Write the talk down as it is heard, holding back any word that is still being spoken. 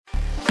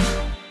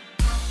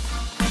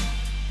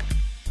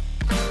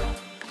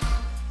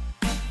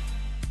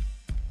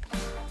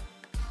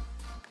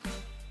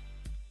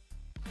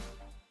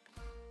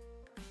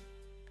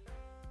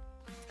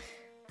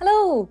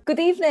So,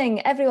 good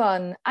evening,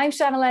 everyone. I'm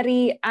Sianna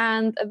Lerry,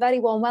 and a very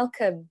warm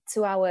welcome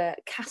to our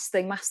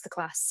casting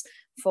masterclass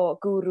for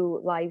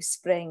Guru Live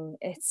Spring.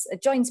 It's a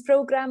joint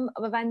programme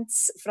of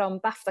events from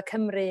BAFTA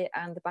Cymru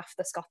and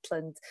BAFTA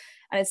Scotland,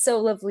 and it's so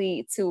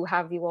lovely to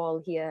have you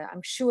all here.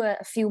 I'm sure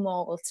a few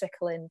more will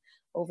trickle in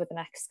over the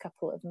next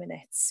couple of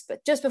minutes.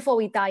 But just before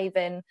we dive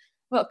in,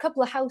 we've got a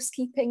couple of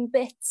housekeeping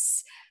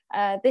bits.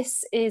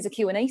 This is a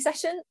Q&A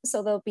session,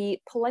 so there'll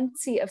be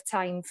plenty of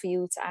time for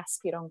you to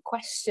ask your own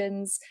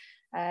questions.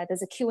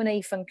 There's a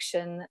Q&A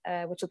function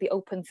which will be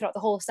open throughout the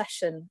whole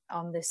session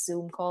on this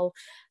Zoom call,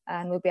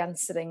 and we'll be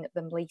answering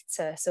them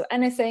later. So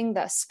anything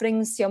that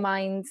springs to your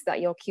mind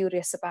that you're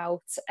curious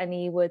about,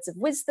 any words of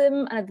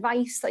wisdom and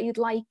advice that you'd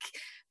like,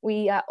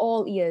 we are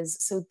all ears,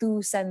 so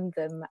do send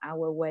them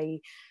our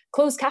way.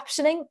 Closed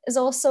captioning is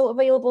also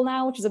available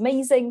now, which is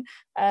amazing,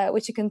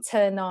 which you can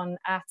turn on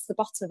at the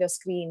bottom of your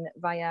screen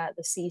via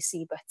the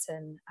CC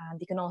button. And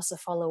you can also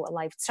follow a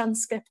live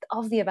transcript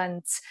of the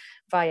event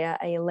via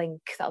a link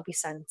that'll be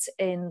sent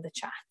in the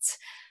chat.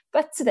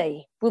 But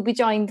today, we'll be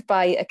joined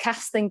by a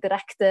casting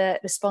director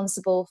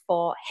responsible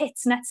for hit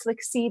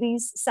Netflix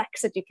series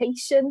Sex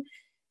Education,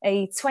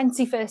 a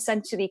 21st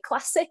century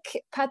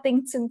classic,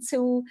 Paddington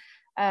 2,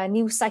 a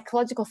new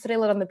psychological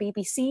thriller on the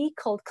BBC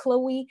called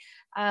Chloe.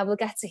 We'll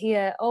get to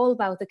hear all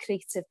about the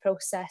creative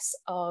process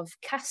of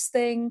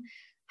casting,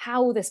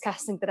 how this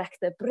casting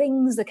director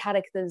brings the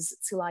characters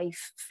to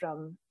life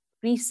from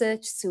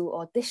research to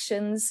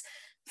auditions,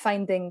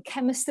 finding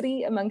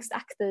chemistry amongst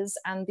actors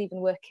and even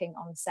working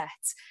on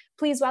set.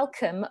 Please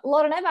welcome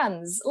Lauren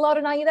Evans.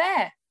 Lauren, are you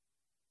there?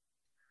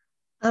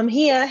 I'm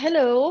here,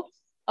 hello.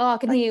 Oh, I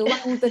can hear you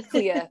loud and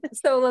clear.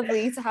 So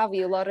lovely to have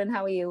you, Lauren.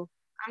 How are you?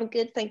 I'm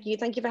good, thank you.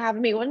 Thank you for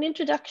having me. What an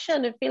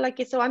introduction. I feel like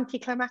it's so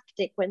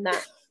anticlimactic when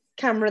that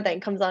camera then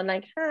comes on,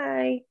 like,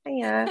 hi,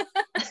 hiya.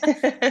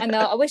 I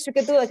know, I wish we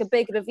could do like a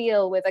big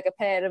reveal with like a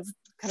pair of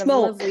kind of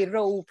lovely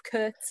robe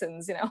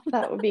curtains, you know.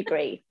 That would be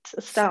great.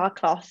 A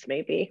star-crossed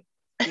maybe.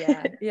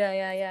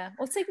 Yeah.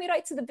 Well, take me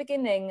right to the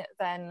beginning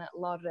then,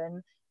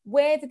 Lauren.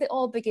 Where did it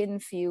all begin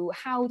for you?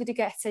 How did you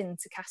get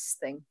into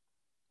casting?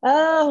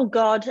 Oh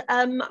God,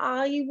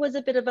 I was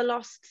a bit of a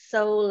lost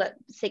soul at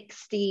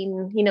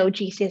 16, you know,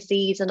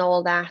 GCSEs and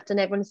all that,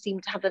 and everyone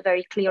seemed to have a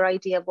very clear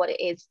idea of what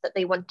it is that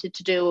they wanted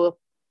to do.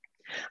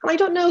 And I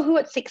don't know who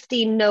at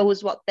 16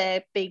 knows what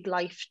their big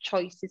life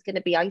choice is going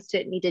to be. I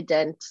certainly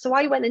didn't. So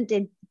I went and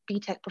did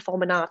BTEC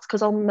Performing Arts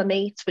because all my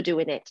mates were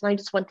doing it, and I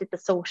just wanted the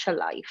social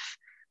life.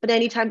 But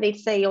anytime they'd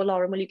say, oh,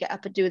 Lauren, will you get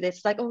up and do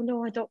this? Like, oh,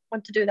 no, I don't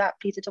want to do that.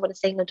 Please, I don't want to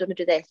sing. I don't want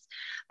to do this.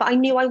 But I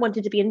knew I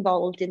wanted to be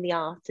involved in the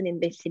arts and in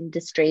this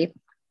industry.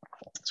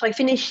 So I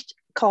finished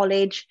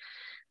college,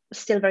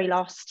 still very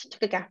lost,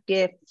 took a gap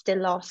year, still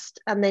lost,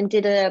 and then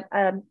did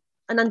an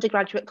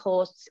undergraduate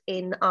course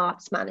in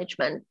arts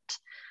management,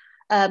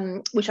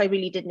 which I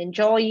really didn't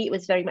enjoy. It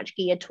was very much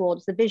geared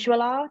towards the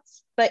visual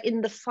arts. But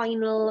in the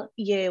final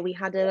year, we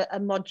had a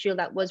module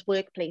that was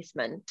work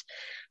placement.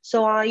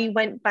 So I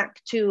went back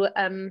to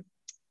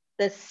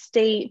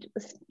the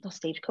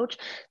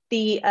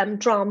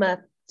drama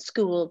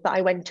school that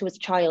I went to as a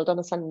child on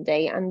a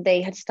Sunday, and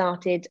they had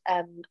started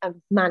a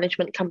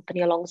management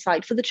company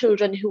alongside for the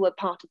children who were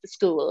part of the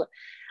school.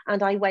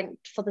 And I went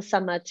for the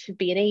summer to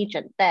be an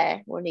agent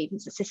there, or an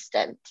agent's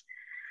assistant,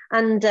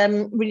 and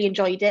really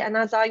enjoyed it. And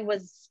as I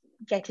was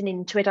getting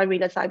into it, I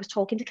realised I was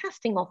talking to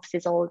casting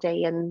offices all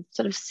day and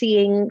sort of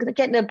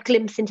getting a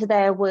glimpse into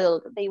their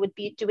world. They would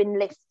be doing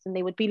lists and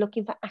they would be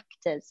looking for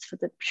actors for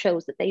the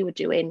shows that they were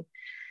doing.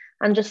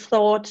 And just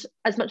thought,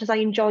 as much as I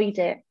enjoyed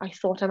it, I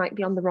thought I might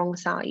be on the wrong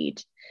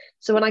side.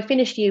 So when I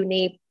finished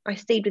uni, I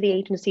stayed with the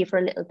agency for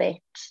a little bit.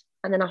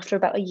 And then after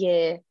about a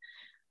year,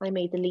 I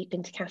made the leap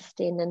into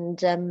casting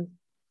and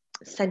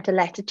sent a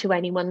letter to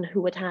anyone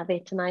who would have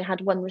it. And I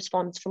had one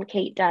response from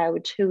Kate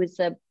Dowd, who is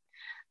a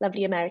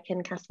lovely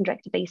American casting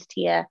director based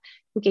here,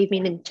 who gave me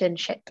an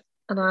internship.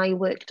 And I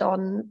worked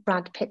on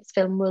Brad Pitt's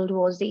film World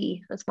War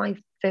Z as my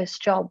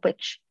first job,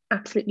 which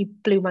absolutely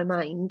blew my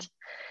mind.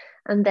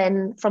 And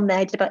then from there,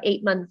 I did about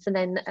 8 months. And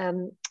then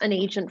an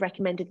agent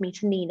recommended me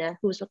to Nina,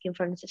 who was looking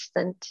for an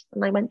assistant.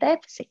 And I went there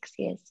for 6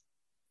 years.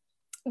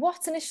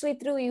 What initially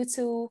drew you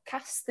to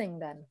casting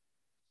then?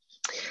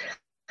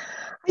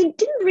 I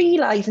didn't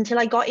realise until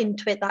I got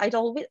into it that I'd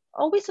always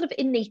sort of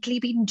innately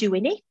been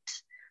doing it.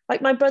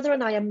 Like my brother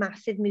and I are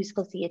massive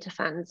musical theatre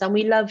fans, and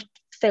we loved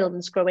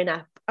films growing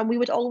up, and we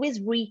would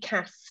always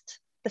recast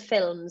the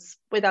films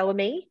with our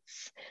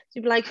mates. So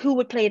we'd be like, who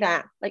would play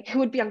that? Like, who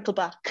would be Uncle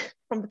Buck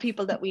from the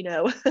people that we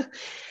know?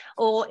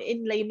 Or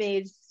in Les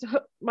Mis,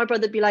 my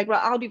brother would be like,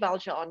 right, I'll be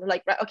Valjean.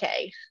 Like, right,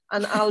 okay.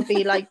 And I'll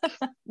be like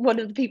one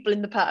of the people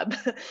in the pub.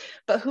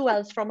 But who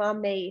else from our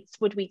mates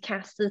would we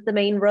cast as the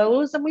main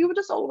roles? And we were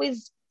just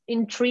always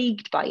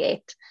intrigued by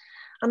it.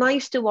 And I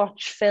used to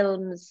watch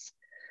films.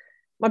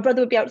 My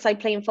brother would be outside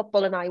playing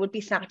football and I would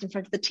be sat in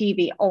front of the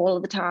TV all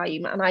the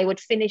time, and I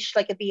would finish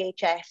like a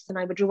VHS and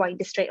I would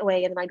rewind it straight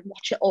away and then I'd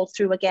watch it all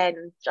through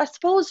again. I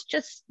suppose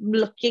just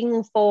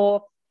looking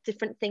for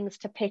different things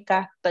to pick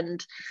up,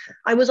 and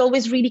I was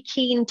always really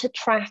keen to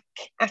track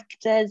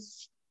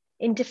actors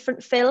in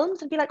different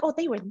films and be like, oh,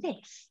 they were in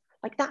this.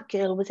 Like that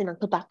girl was in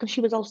Uncle Buck and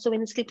she was also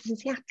in Sleepless in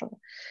Seattle.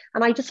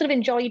 And I just sort of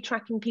enjoyed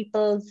tracking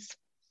people's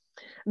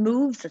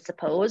moves, I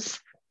suppose.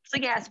 So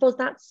yeah, I suppose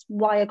that's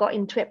why I got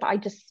into it, but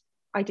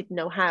I didn't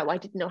know how. I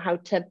didn't know how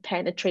to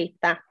penetrate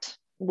that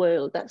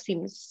world that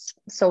seems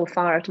so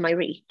far out of my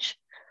reach.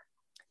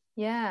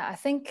 Yeah, I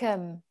think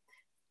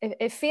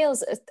it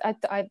feels,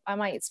 I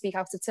might speak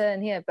out of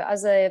turn here, but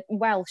as a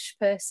Welsh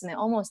person, it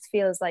almost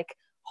feels like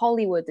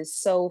Hollywood is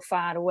so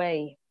far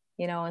away,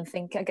 you know, and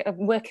think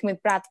working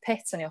with Brad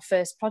Pitt on your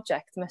first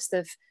project must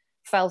have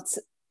felt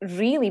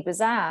really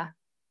bizarre.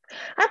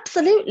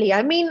 Absolutely.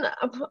 I mean,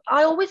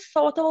 I always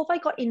thought, oh, if I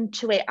got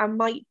into it, I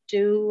might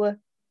do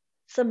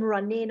some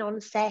running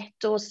on set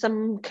or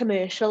some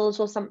commercials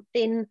or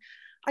something.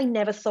 I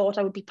never thought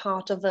I would be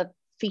part of a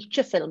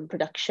feature film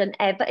production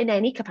ever in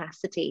any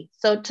capacity.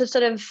 So to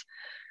sort of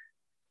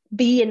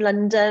be in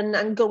London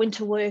and go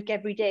into work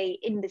every day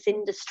in this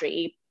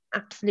industry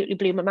absolutely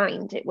blew my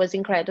mind. It was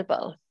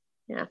incredible.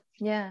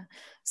 Yeah.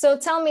 So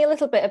tell me a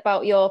little bit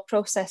about your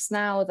process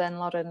now then,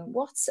 Lauren.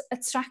 What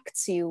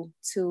attracts you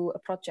to a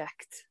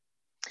project?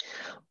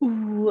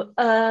 Ooh,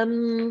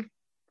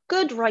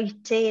 good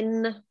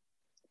writing,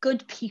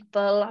 good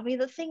people. I mean,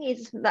 the thing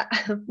is that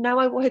now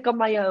I work on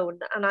my own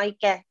and I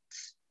get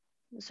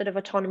sort of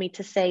autonomy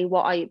to say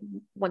what I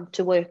want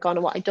to work on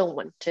and what I don't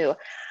want to. I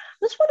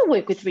just want to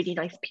work with really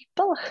nice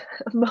people,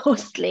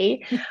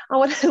 mostly. I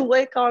want to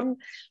work on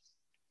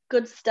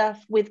good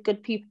stuff with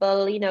good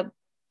people. You know,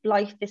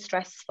 life is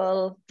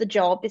stressful, the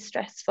job is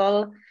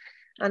stressful,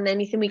 and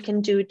anything we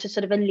can do to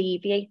sort of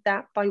alleviate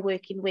that by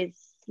working with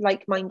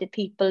like-minded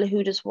people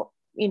who just,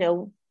 you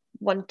know,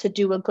 want to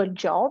do a good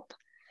job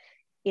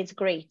is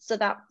great. So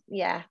that,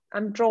 yeah,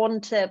 I'm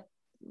drawn to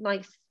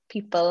nice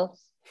people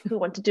who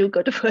want to do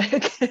good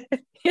work.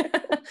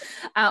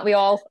 Aren't we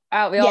all?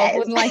 Yes.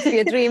 Wouldn't life be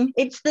a dream?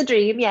 It's the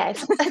dream,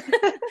 yes.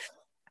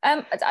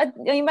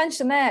 You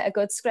mentioned there a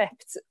good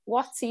script.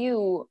 What to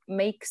you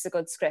makes a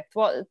good script?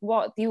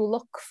 What do you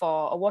look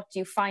for, or what do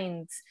you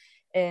find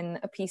in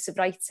a piece of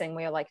writing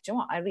where you're like, do you know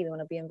what, I really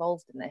want to be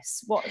involved in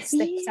this? What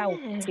sticks out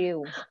to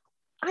you?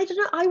 I don't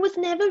know. I was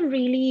never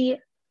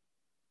really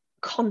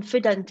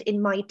confident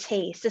in my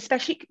taste,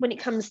 especially when it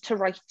comes to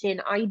writing.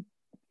 I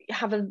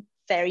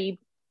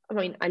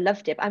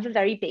loved it, but I have a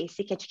very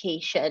basic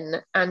education.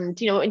 And,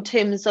 you know, in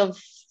terms of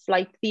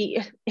like the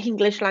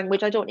English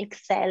language, I don't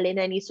excel in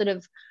any sort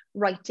of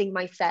writing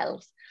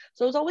myself.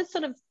 So I was always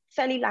sort of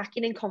fairly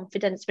lacking in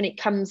confidence when it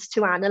comes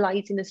to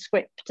analysing a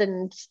script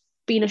and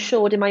being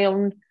assured in my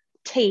own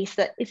taste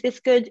that, is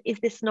this good? Is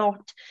this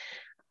not?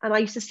 And I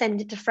used to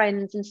send it to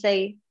friends and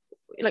say,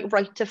 like,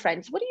 write to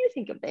friends, what do you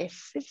think of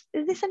this?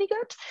 Is this any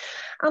good?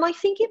 And I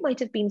think it might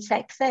have been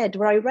Sex Ed,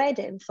 where I read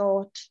it and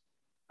thought,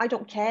 I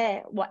don't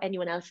care what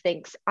anyone else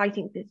thinks. I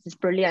think this is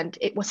brilliant.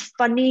 It was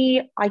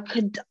funny.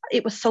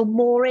 It was so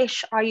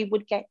Moorish. I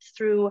would get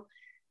through,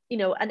 you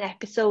know, an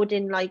episode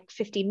in like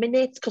 15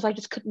 minutes because I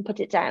just couldn't put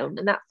it down.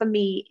 And that for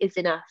me is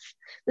enough.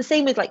 The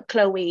same with like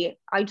Chloe.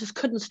 I just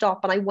couldn't stop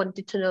and I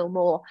wanted to know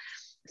more.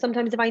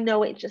 Sometimes if I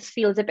know it just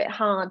feels a bit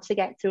hard to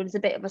get through and it's a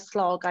bit of a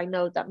slog, I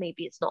know that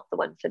maybe it's not the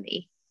one for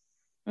me.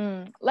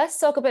 Let's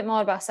talk a bit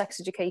more about Sex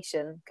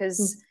Education,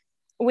 because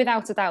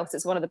without a doubt,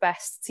 it's one of the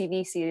best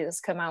TV series that's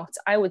come out,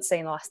 I would say,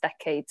 in the last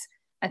decade.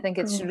 I think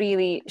it's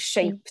really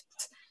shaped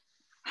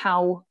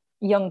how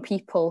young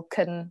people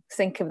can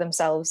think of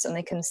themselves and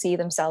they can see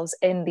themselves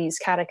in these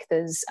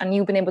characters. And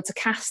you've been able to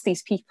cast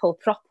these people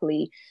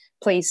properly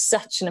plays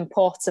such an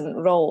important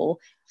role.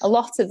 A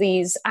lot of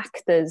these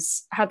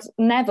actors had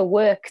never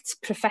worked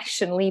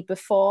professionally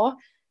before.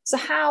 So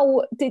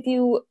how did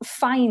you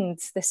find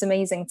this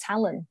amazing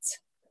talent?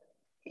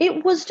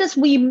 It was just,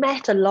 we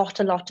met a lot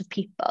of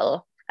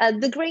people.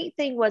 The great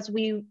thing was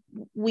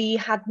we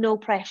had no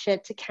pressure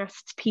to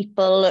cast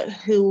people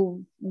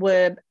who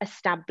were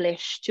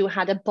established, who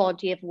had a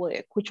body of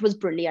work, which was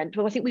brilliant.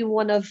 I think we were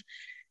one of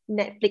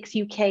Netflix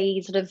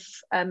UK sort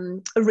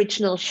of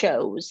original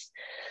shows.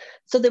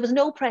 So there was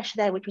no pressure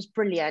there, which was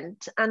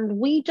brilliant. And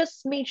we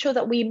just made sure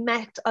that we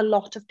met a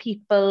lot of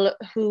people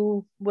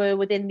who were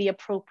within the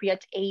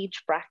appropriate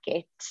age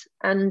bracket.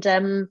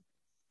 And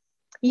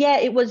yeah,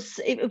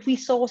 if we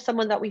saw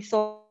someone that we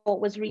thought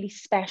was really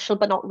special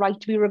but not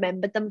right, we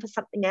remembered them for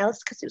something else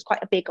because it was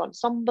quite a big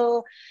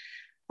ensemble.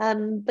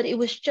 But it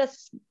was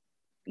just,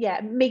 yeah,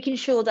 making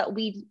sure that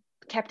we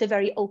kept a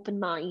very open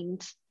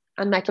mind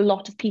and met a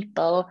lot of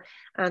people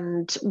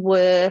and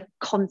were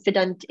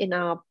confident in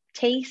our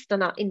taste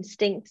and our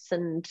instincts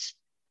and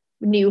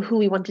knew who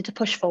we wanted to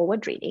push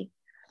forward, really.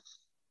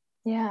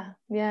 Yeah.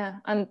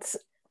 And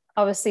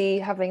obviously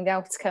having the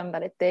outcome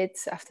that it did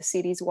after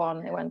series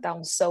 1, it went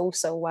down so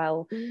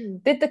well.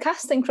 Did the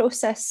casting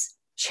process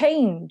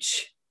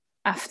change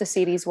after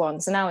series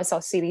 1? So now it's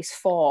our series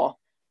 4.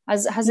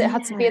 Has it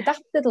had to be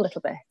adapted a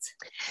little bit?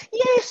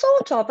 Yeah,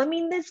 sort of. I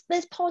mean,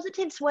 there's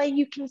positives where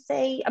you can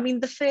say, I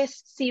mean, the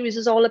first series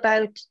was all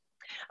about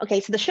Okay,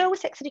 so the show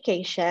was sex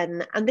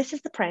education, and this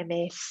is the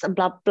premise, and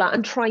blah blah,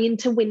 and trying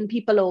to win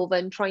people over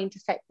and trying to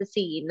set the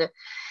scene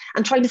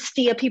and trying to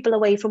steer people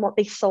away from what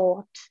they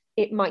thought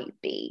it might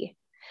be.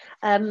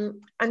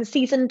 And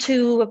season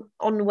 2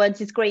 onwards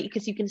is great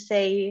because you can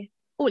say,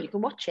 oh, you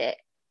can watch it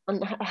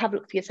and have a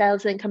look for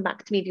yourselves and then come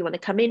back to me if you want to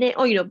come in it.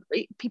 Or,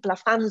 people are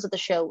fans of the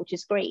show, which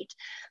is great.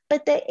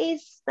 But there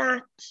is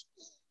that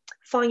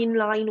fine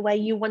line where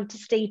you want to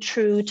stay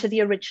true to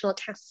the original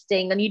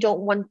casting and you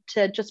don't want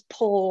to just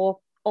pour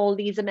all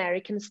these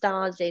American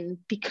stars in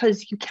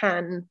because you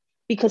can,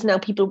 because now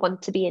people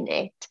want to be in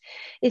it.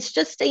 It's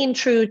just staying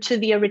true to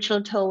the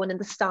original tone and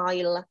the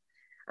style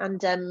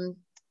and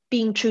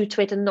being true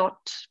to it and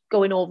not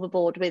going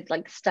overboard with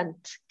like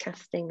stunt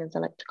casting, as I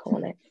like to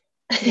call it.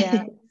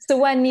 Yeah. So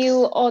when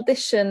you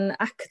audition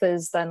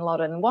actors then,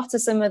 Lauren, what are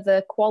some of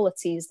the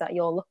qualities that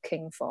you're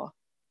looking for?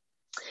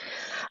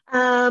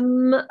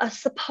 I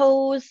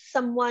suppose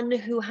someone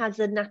who has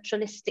a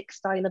naturalistic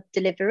style of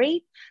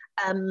delivery,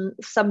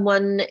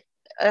 someone,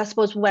 I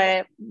suppose,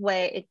 where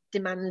it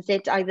demands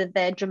it, either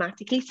they're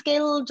dramatically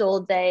skilled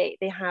or they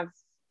have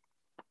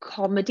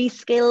comedy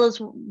skills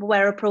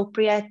where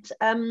appropriate.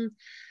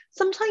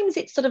 Sometimes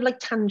it's sort of like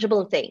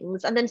tangible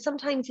things, and then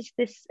sometimes it's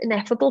this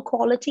ineffable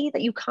quality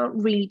that you can't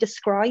really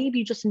describe.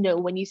 You just know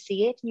when you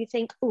see it and you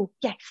think, oh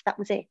yes, that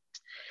was it.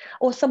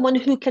 Or someone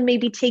who can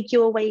maybe take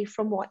you away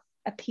from what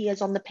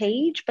appears on the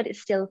page, but it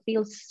still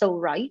feels so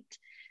right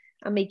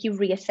and make you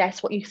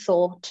reassess what you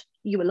thought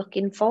you were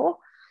looking for.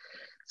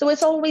 So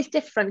it's always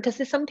different because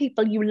there's some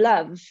people you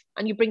love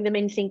and you bring them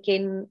in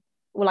thinking,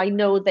 well, I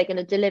know they're going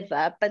to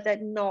deliver, but they're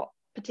not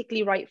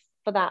particularly right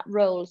for that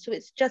role. So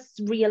it's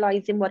just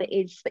realizing what it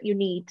is that you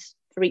need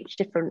for each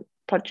different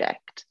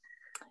project.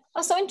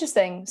 That's so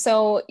interesting.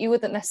 So you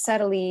wouldn't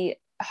necessarily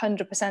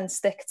 100%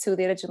 stick to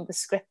the original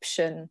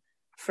description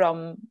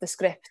from the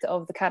script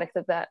of the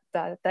character that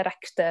the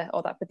director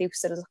or that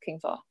producer is looking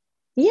for.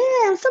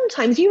 Yeah,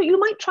 sometimes you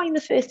might try in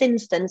the first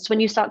instance when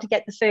you start to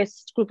get the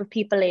first group of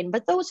people in,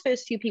 but those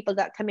first few people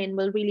that come in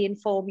will really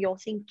inform your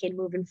thinking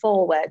moving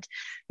forward.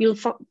 You'll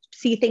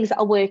see things that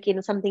are working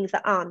and some things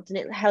that aren't, and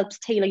it helps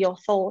tailor your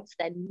thoughts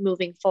then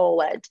moving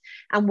forward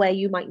and where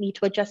you might need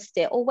to adjust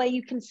it or where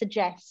you can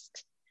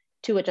suggest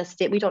to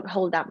adjust it. We don't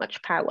hold that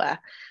much power,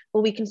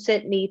 but we can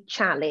certainly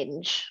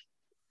challenge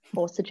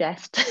or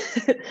suggest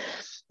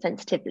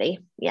sensitively.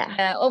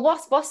 Yeah. Well,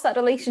 what's that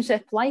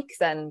relationship like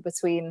then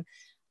between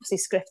obviously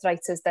script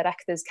writers,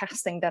 directors,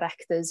 casting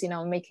directors,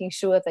 making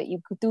sure that you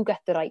do get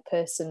the right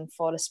person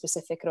for a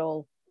specific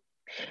role?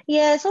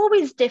 Yeah, it's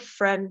always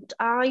different.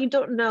 I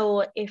don't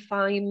know if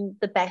I'm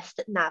the best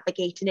at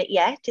navigating it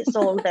yet. It's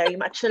all very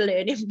much a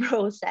learning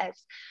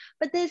process.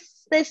 But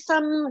there's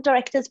some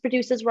directors,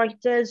 producers,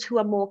 writers who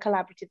are more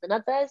collaborative than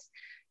others.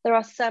 There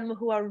are some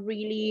who are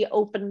really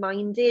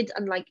open-minded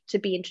and like to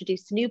be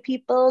introduced to new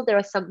people. There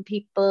are some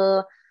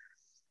people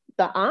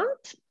that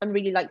aren't and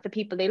really like the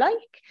people they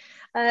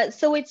like.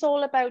 So it's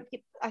all about,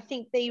 I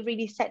think they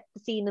really set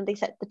the scene and they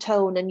set the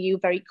tone and you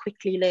very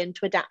quickly learn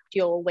to adapt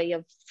your way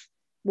of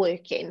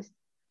working.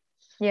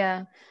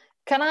 Yeah.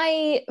 Can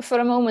I, for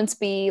a moment,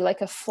 be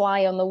like a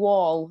fly on the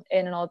wall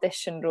in an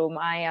audition room?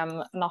 I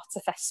am not a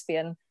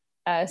thespian,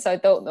 so I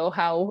don't know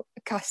how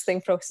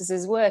casting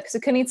processes work. So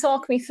can you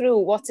talk me through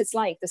what it's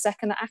like the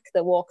second the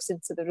actor walks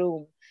into the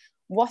room?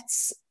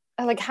 What's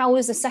like, how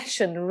is the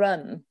session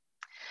run?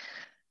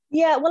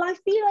 Yeah, well, I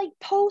feel like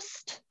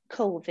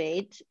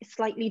post-COVID is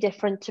slightly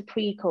different to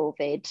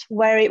pre-COVID,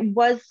 where it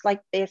was like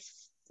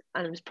this,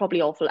 and it was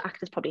probably awful,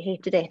 actors probably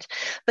hated it,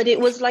 but it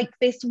was like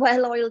this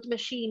well-oiled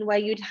machine where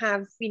you'd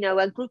have,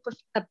 a group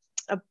of,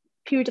 a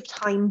period of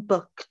time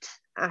booked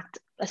at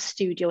a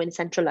studio in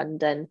central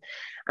London,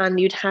 and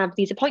you'd have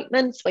these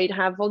appointments where you'd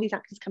have all these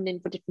actors coming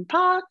in for different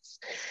parts,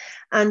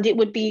 and it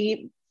would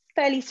be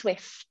fairly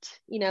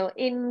swift,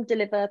 in,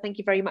 deliver, thank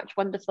you very much,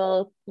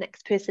 wonderful,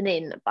 next person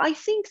in. But I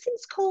think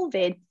since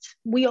COVID,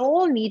 we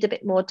all need a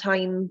bit more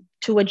time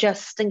to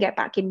adjust and get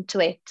back into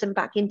it and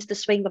back into the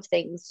swing of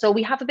things. So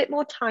we have a bit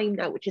more time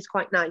now, which is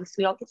quite nice.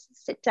 We all get to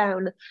sit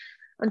down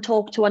and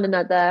talk to one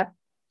another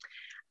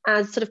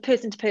as sort of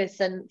person to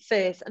person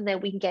first, and then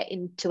we can get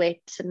into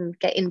it and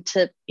get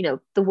into,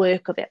 the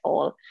work of it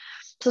all.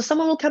 So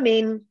someone will come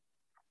in,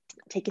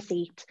 take a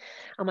seat,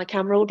 and my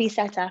camera will be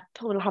set up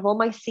and I'll have all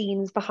my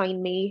scenes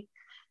behind me,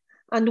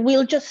 and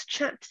we'll just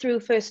chat through.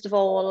 First of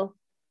all,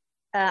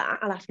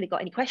 I'll ask if they've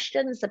got any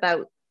questions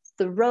about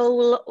the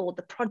role or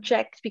the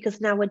project,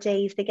 because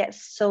nowadays they get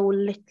so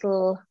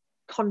little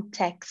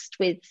context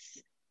with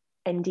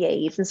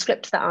NDAs and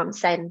scripts that aren't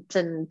sent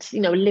and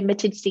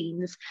limited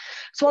scenes.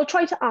 So I'll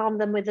try to arm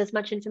them with as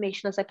much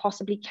information as I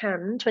possibly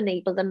can to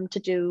enable them to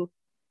do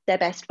their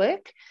best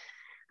work.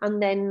 And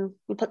then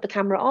we'll put the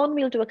camera on,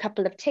 we'll do a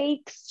couple of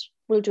takes,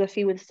 we'll do a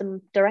few with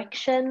some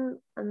direction,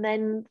 and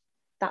then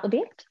that'll be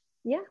it.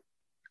 Yeah.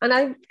 And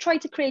I've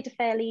tried to create a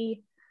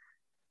fairly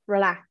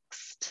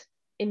relaxed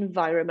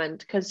environment,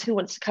 because who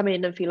wants to come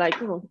in and feel like,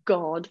 oh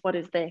God, what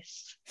is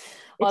this?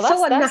 Well, It's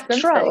so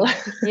unnatural.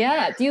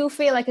 Yeah. Do you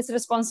feel like it's a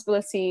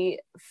responsibility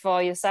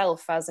for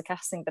yourself as a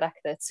casting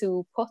director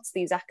to put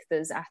these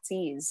actors at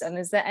ease? And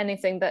is there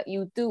anything that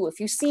you do if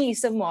you see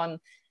someone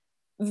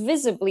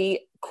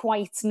visibly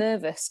quite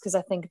nervous because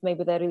I think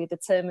maybe they're really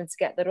determined to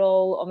get the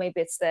role, or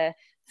maybe it's their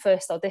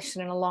first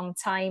audition in a long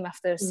time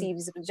after a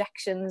series of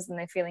rejections and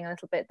they're feeling a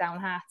little bit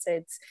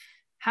downhearted?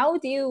 How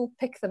do you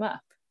pick them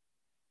up?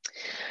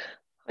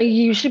 I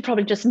usually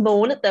probably just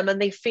moan at them and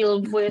they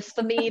feel worse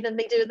for me than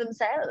they do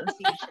themselves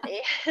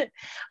usually. But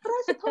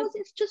I suppose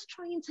it's just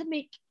trying to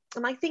make,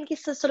 and I think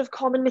it's a sort of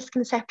common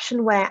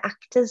misconception where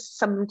actors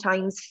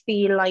sometimes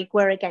feel like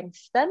we're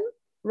against them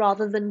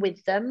rather than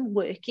with them,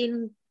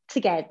 working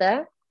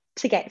together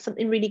to get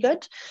something really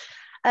good.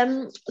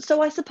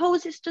 So I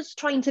suppose it's just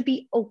trying to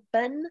be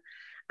open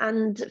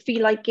and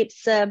feel like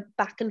it's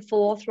back and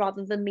forth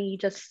rather than me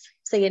just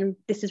saying,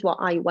 this is what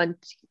I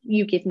want,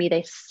 you give me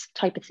this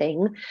type of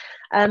thing.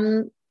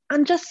 And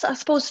just, I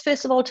suppose,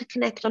 first of all, to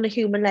connect on a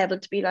human level,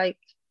 to be like,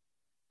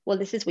 well,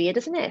 this is weird,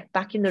 isn't it?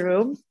 Back in the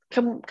room.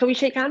 Can we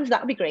shake hands?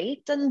 That would be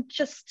great. And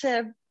just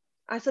to,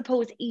 I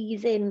suppose,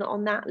 ease in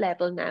on that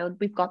level now.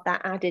 We've got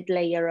that added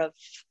layer of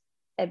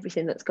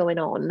everything that's going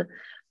on.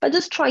 But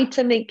just try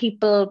to make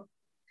people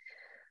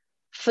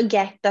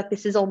forget that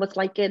this is almost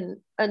like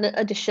an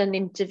audition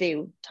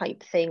interview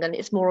type thing, and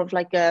it's more of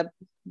like a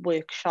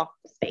workshop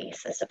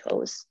space, I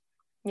suppose.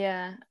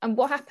 Yeah. And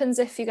what happens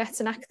if you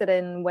get an actor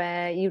in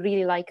where you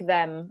really like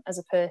them as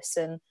a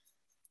person,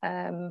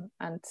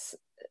 and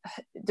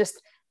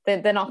just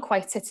they're not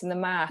quite hitting the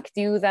mark?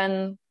 Do you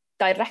then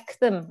direct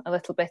them a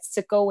little bit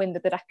to go in the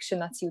direction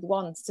that you'd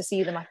want to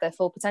see them at their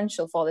full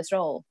potential for this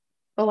role?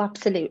 Oh,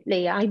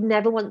 absolutely. I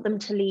never want them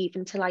to leave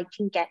until I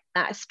can get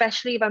that,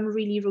 especially if I'm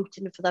really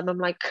rooting for them. I'm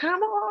like,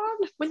 come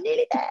on, we're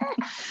nearly there.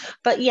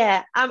 But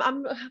yeah,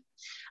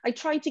 I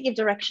try to give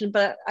direction,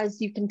 but as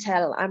you can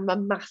tell, I'm a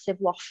massive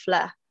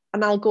waffler.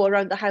 And I'll go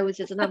around the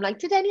houses and I'm like,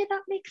 did any of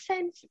that make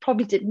sense?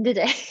 Probably didn't, did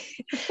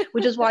it?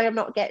 Which is why I'm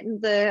not getting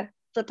the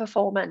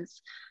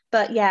performance.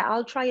 But yeah,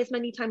 I'll try as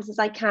many times as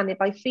I can. If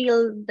I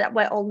feel that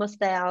we're almost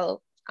there,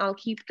 I'll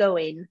keep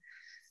going.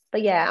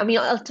 But yeah, I mean,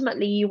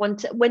 ultimately,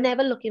 we're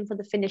never looking for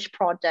the finished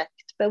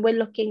product, but we're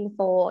looking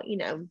for,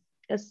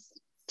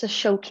 to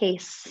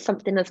showcase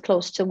something as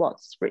close to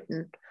what's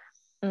written.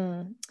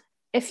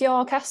 If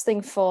you're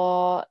casting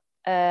for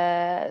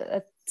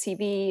a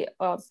TV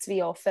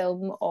or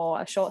film or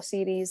a short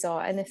series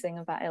or anything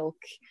of that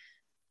ilk,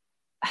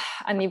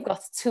 and you've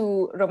got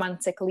two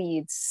romantic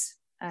leads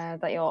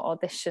that you're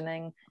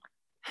auditioning,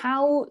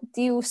 how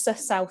do you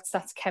suss out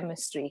that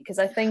chemistry? Because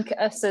I think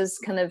us as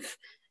kind of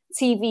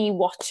TV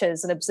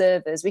watchers and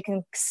observers, we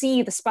can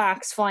see the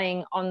sparks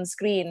flying on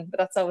screen, but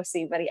that's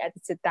obviously very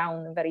edited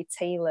down and very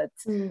tailored.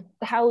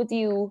 How do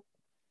you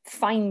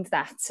find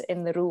that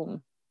in the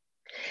room?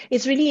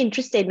 It's really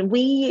interesting.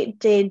 We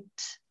did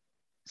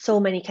so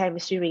many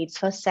chemistry reads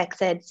for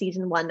Sex Ed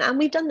season 1, and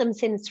we've done them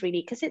since, really,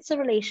 because it's a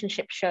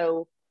relationship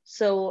show,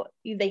 so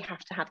they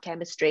have to have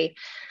chemistry.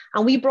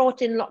 And we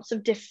brought in lots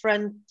of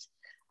different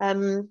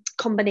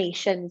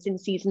combinations in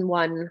season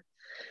 1.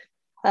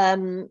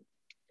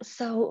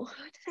 So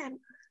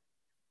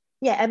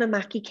Emma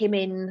Mackey came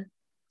in,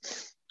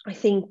 I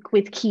think,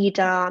 with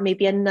Kida,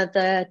 maybe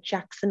another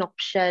Jackson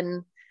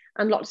option,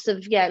 and lots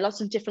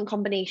of different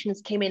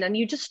combinations came in. And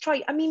you just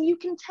try, I mean, you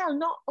can tell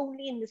not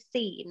only in the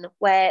scene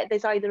where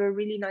there's either a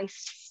really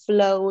nice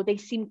flow, they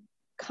seem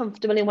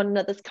comfortable in one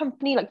another's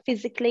company, like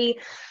physically.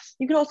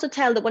 You can also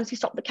tell that once you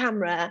stop the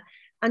camera,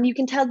 and you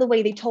can tell the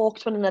way they talk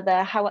to one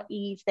another, how at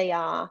ease they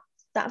are.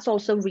 That's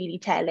also really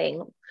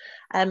telling.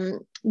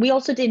 We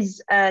also did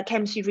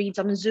chemistry reads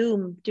on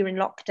Zoom during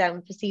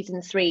lockdown for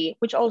season 3,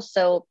 which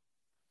also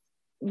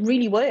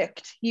really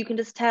worked. You can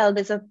just tell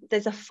there's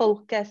a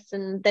focus,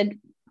 and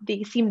then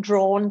they seem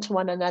drawn to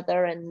one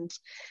another, and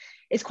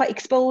it's quite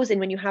exposing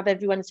when you have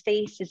everyone's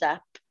faces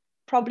up,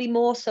 probably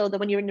more so than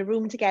when you're in a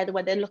room together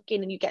where they're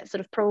looking and you get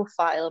sort of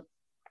profile.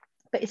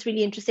 But it's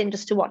really interesting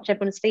just to watch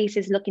everyone's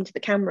faces looking to the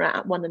camera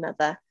at one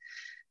another.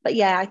 But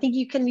yeah, I think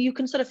you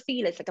can sort of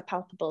feel it's like a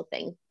palpable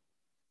thing.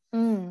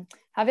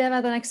 Have you ever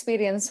had an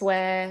experience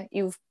where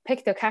you've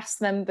picked your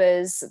cast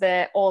members,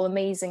 they're all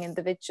amazing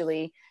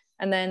individually,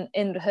 and then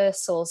in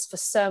rehearsals, for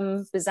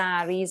some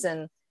bizarre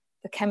reason,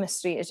 the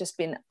chemistry has just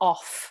been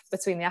off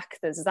between the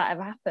actors? Has that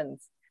ever happened?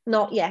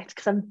 Not yet,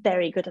 because I'm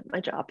very good at my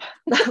job.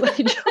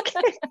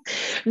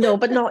 No,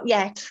 but not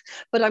yet.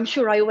 But I'm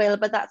sure I will.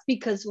 But that's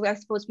because I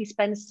suppose we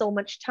spend so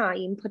much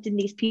time putting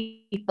these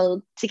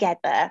people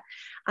together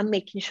and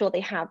making sure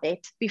they have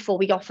it before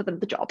we offer them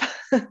the job.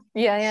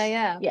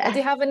 Yeah. Well, do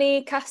you have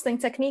any casting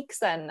techniques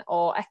then,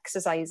 or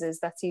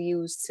exercises that you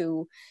use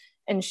to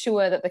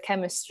ensure that the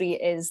chemistry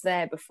is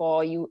there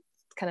before you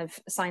kind of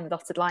sign the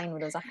dotted line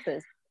with those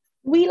actors?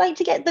 We like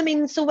to get them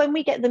in, so when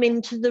we get them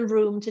into the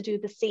room to do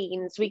the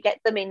scenes, we get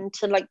them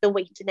into like the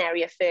waiting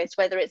area first,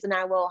 whether it's an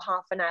hour or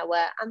half an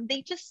hour, and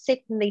they just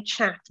sit and they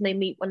chat and they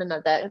meet one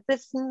another.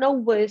 There's no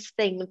worse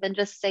thing than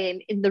just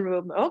saying in the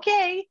room,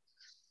 okay.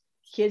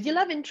 here's your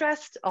love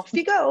interest, off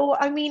you go.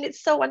 I mean,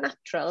 it's so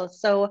unnatural.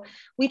 So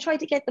we try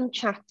to get them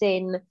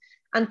chatting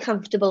and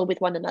comfortable with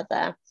one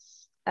another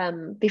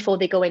before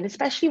they go in,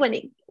 especially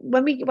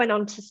when we went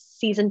on to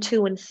season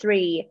 2 and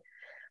 3.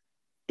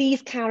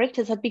 These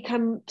characters had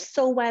become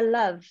so well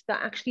loved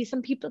that actually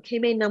some people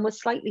came in and were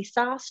slightly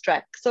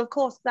starstruck. So of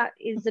course that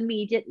is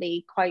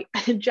immediately quite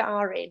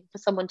jarring for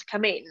someone to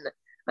come in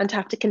and to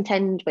have to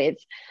contend with.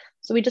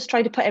 So we just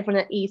try to put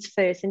everyone at ease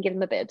first and give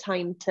them a bit of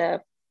time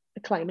to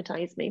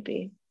acclimatise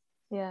maybe.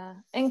 Yeah.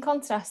 In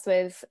contrast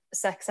with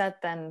Sex Ed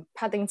then,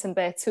 Paddington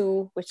Bear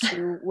 2, which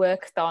you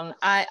worked on,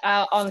 I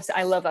honestly,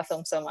 I love that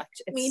film so much.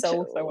 It's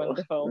so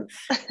wonderful.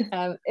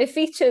 It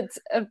featured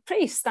a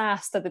pretty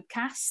star-studded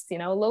cast, you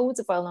know, loads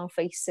of well-known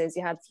faces.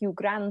 You had Hugh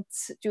Grant,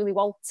 Julie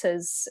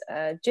Walters,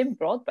 Jim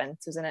Broadbent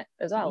was in it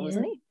as well,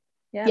 wasn't he?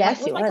 Yeah.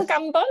 Yes, was Michael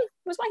Gambon?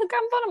 Was Michael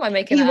Gambon? Am I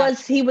making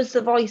He was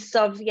the voice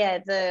of,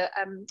 the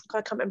I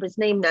can't remember his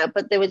name now,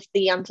 but there was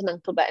the aunt and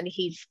uncle bit, and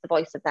he's the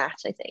voice of that,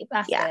 I think.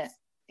 That's it.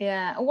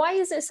 Yeah. Why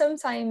is it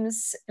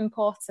sometimes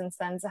important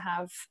then to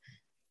have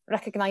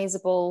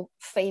recognisable,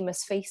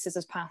 famous faces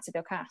as part of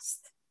your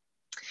cast?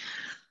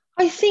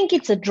 I think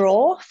it's a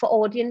draw for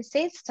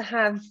audiences to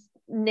have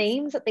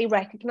names that they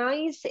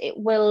recognise. It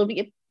will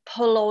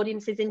pull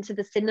audiences into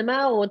the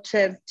cinema or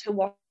to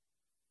watch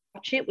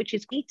it, which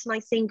is great. And I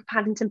think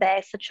Paddington Bear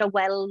is such a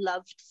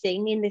well-loved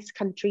thing in this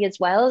country as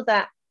well,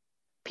 that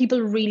people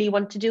really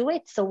want to do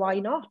it. So why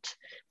not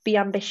be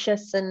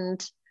ambitious?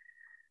 And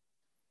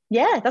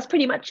yeah, that's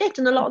pretty much it.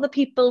 And a lot of the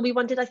people we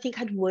wanted, I think,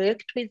 had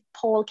worked with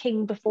Paul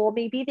King before.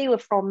 Maybe they were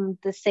from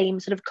the same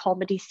sort of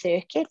comedy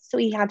circuit. So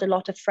he had a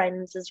lot of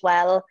friends as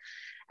well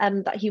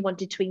that he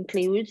wanted to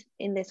include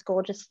in this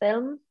gorgeous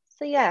film.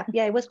 So yeah,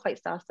 it was quite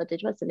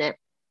star-studded, wasn't it?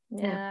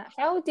 Yeah.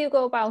 How do you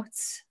go about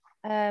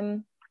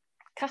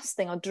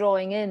casting or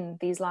drawing in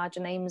these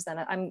larger names then?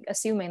 I'm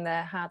assuming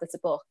they're harder to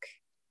book.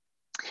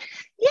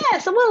 Yeah,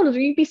 well,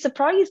 you'd be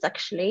surprised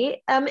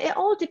actually. It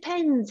all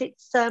depends.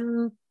 It's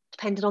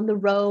depending on the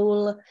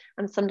role,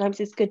 and sometimes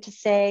it's good to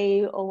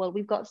say, oh well,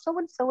 we've got so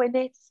and so in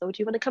it, so do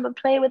you want to come and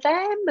play with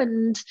them?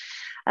 And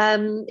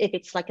if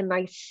it's like a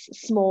nice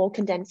small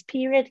condensed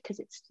period because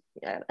it's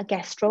a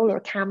guest role or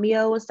a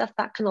cameo and stuff,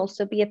 that can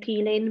also be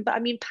appealing. But I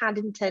mean,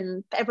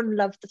 Paddington, everyone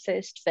loved the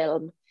first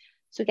film,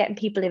 so getting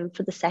people in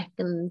for the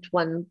second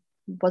one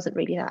wasn't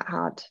really that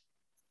hard.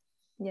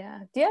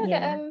 Yeah. Do you ever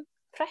get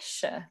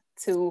pressure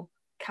to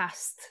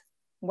cast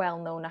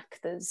well-known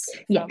actors?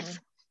 Yes.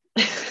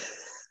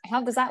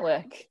 How does that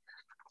work?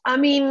 I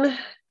mean,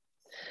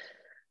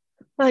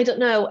 I don't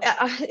know.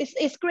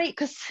 It's great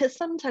because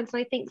sometimes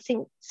I think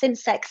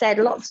since Sex Ed,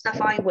 a lot of stuff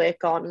I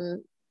work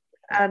on,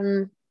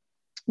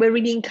 we're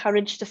really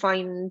encouraged to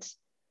find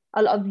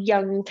a lot of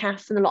young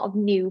cast and a lot of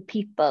new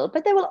people.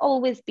 But there will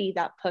always be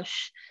that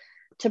push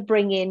to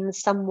bring in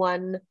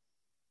someone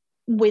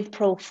with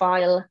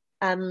profile.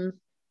 I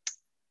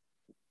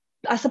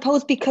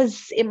suppose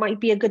because it might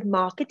be a good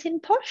marketing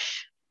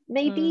push,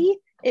 maybe.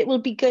 It will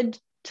be good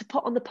to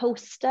put on the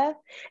poster.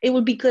 It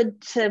will be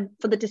good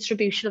for the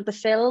distribution of the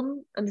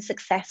film and the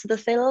success of the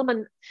film.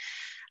 And,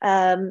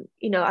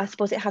 I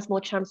suppose it has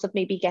more chance of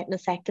maybe getting a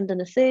second and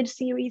a third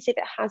series if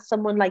it has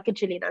someone like a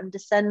Gillian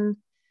Anderson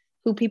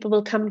who people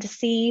will come to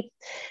see.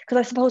 Because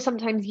I suppose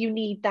sometimes you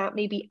need that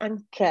maybe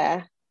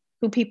anchor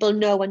who people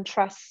know and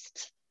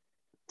trust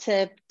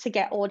to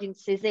get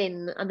audiences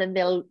in, and then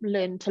they'll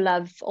learn to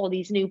love all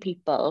these new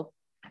people.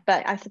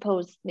 But I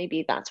suppose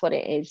maybe that's what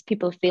it is.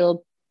 People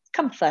feel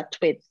comfort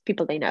with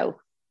people they know.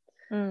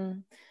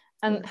 And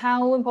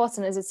how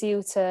important is it to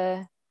you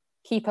to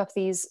keep up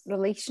these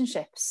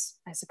relationships,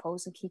 I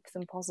suppose, and keep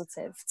them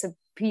positive, to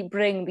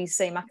bring these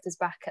same actors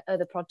back at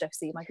other projects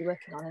that you might be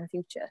working on in the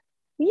future?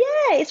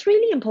 Yeah, it's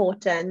really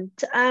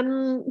important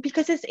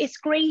because it's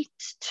great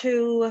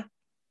to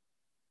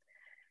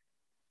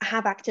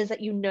have actors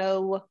that you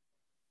know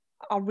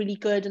are really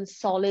good and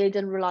solid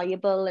and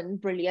reliable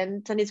and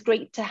brilliant, and it's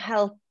great to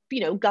help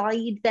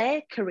guide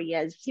their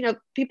careers.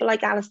 People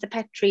like Alistair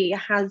Petrie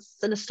has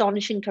an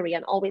astonishing career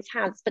and always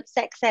has, but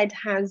Sex Ed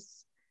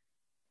has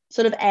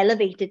sort of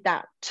elevated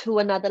that to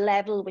another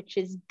level, which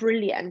is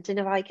brilliant. And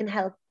if I can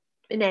help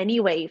in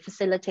any way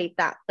facilitate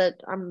that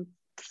I'm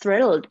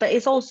thrilled. But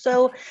it's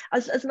also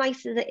as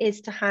nice as it is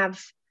to have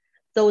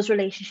those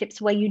relationships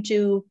where you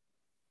do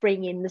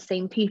bring in the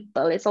same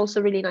people, it's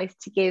also really nice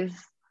to give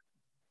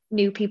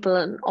new people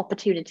an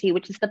opportunity,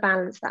 which is the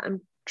balance that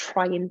I'm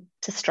trying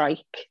to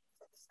strike.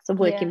 It's a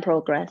work in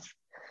progress.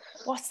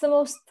 What's the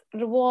most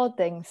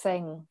rewarding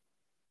thing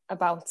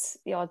about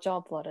your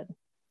job, Lauren?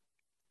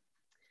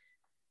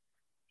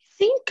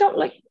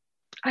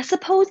 I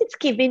suppose it's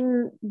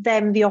giving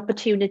them the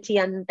opportunity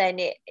and then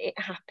it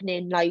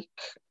happening.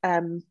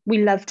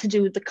 We love to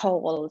do the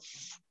calls.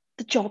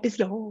 The job is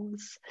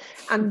yours.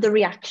 And the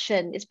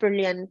reaction is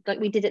brilliant. Like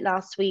we did it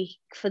last week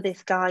for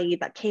this guy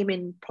that came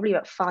in probably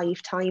about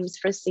 5 times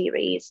for a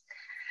series.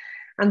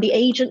 And the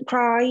agent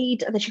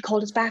cried, and then she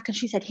called us back and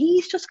she said,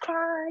 he's just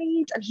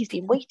cried and he's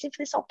been waiting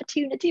for this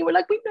opportunity. We're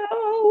like, we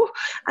know.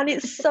 And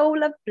it's so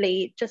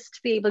lovely just to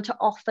be able to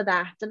offer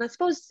that. And I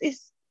suppose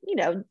it's, you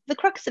know, the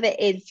crux of it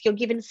is you're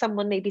giving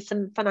someone maybe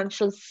some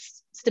financial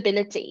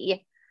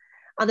stability.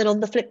 And then on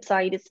the flip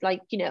side, it's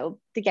like, you know,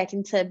 they're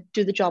getting to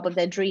do the job of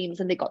their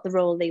dreams and they got the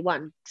role they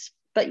want.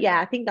 But yeah,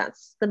 I think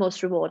that's the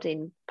most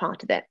rewarding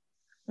part of it.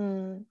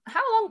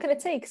 How long can it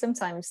take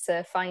sometimes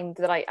to find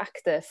the right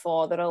actor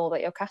for the role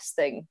that you're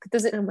casting?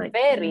 Does it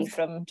vary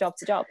from job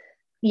to job?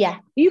 Yeah,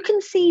 you can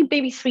see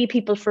maybe 3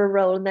 people for a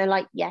role and they're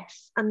like,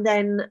 yes. And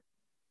then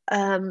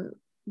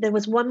there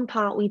was one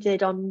part we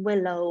did on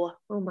Willow.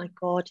 Oh my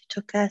God, it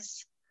took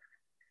us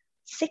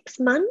 6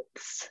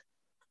 months.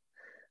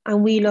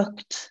 And we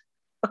looked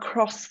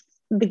across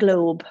the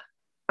globe.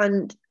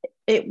 And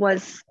it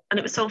was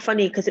so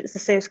funny because it was the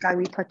first guy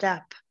we put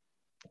up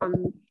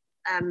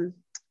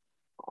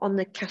on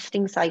the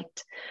casting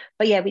site.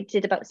 But yeah, we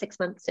did about 6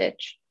 months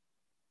search.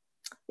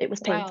 It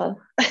was painful.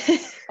 Wow.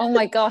 Oh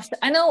my gosh.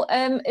 I know,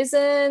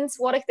 isn't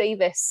Warwick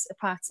Davis a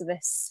part of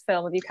this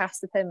film? Have you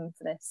casted him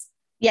for this?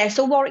 Yeah,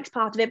 so Warwick's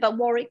part of it, but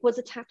Warwick was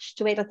attached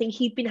to it. I think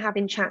he'd been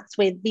having chats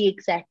with the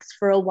execs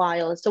for a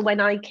while. So when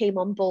I came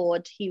on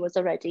board, he was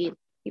already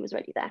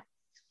there.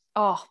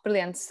 Oh,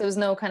 brilliant. So there was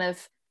no kind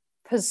of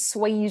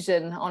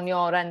persuasion on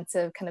your end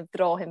to kind of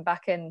draw him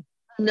back in?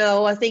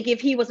 No, I think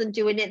if he wasn't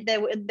doing it,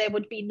 there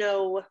would be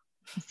no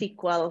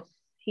sequel.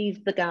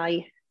 He's the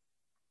guy.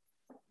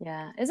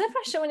 Yeah. Is there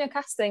pressure when you're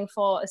casting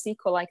for a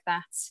sequel like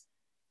that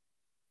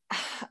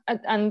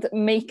and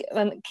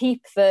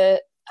keep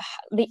the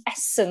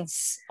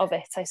essence of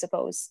it, I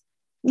suppose?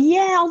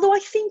 Yeah, although I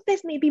think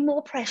there's maybe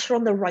more pressure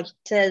on the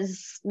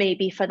writers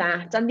maybe for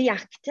that, and the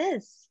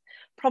actors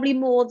probably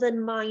more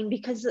than mine,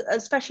 because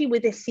especially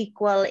with this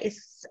sequel,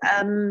 it's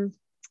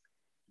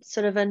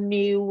sort of a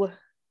new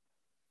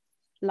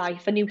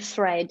life, a new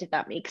thread, if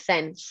that makes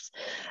sense.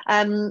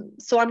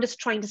 So I'm just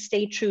trying to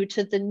stay true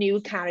to the new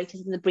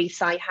characters and the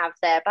briefs I have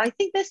there. But I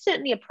think there's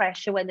certainly a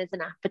pressure when there's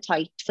an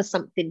appetite for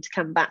something to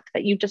come back,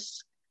 that you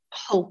just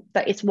hope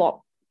that it's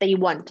what they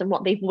want and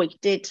what they've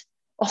waited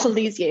all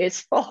these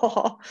years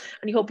for,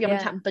 and you hope you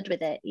haven't tampered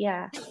with it.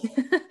 Yeah.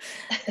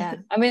 Yeah,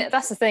 I mean,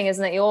 that's the thing,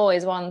 isn't it? You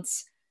always want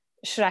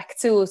Shrek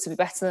 2 to be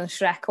better than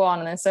Shrek 1,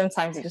 and then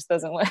sometimes it just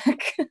doesn't work.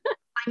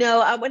 I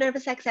know, whenever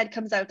Sex Ed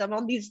comes out, I'm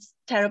on these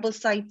terrible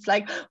sites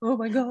like, oh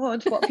my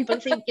God, what people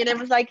think. And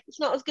everyone's like, it's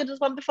not as good as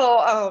one before.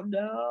 Oh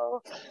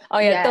no. Oh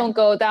yeah, don't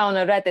go down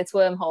a Reddit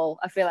wormhole.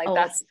 I feel like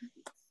that's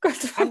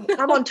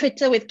I'm on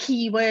Twitter with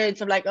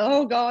keywords. I'm like,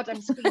 oh God,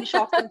 I'm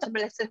screenshotting to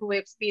Melissa who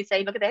works for me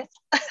saying, look at this.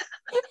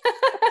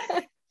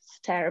 It's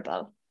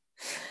terrible.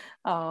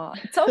 Oh,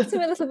 talk to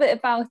me a little bit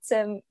about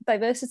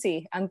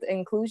diversity and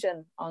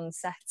inclusion on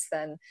sets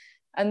then.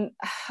 And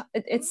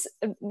it's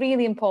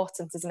really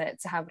important, isn't it,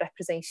 to have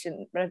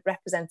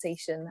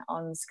representation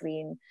on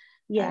screen.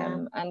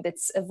 Yeah. And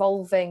it's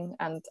evolving,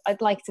 and I'd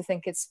like to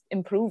think it's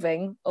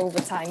improving over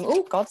time.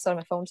 Oh God, sorry,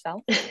 my phone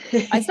fell.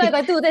 I said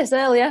I'd do this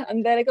earlier,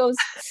 and there it goes.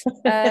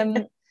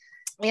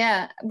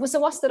 Yeah. So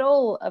what's the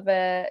role of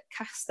a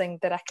casting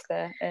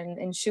director in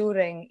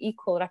ensuring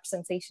equal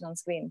representation on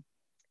screen?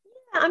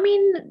 I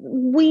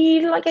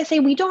mean, like I say,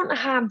 we don't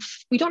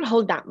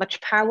hold that much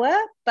power,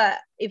 but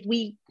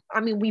we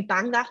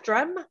bang that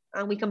drum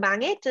and we can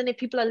bang it. And if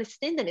people are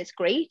listening, then it's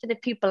great. And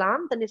if people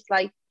aren't, then it's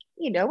like,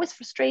 it's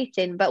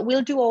frustrating, but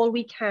we'll do all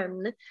we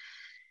can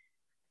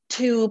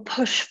to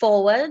push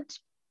forward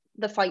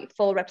the fight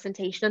for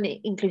representation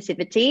and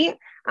inclusivity.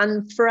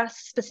 And for us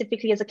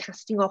specifically as a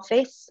casting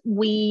office,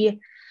 we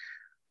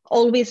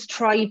always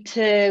try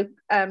to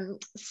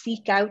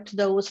seek out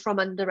those from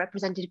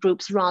underrepresented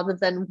groups rather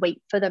than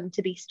wait for them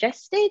to be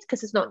suggested,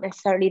 because it's not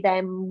necessarily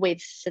them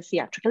with the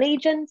theatrical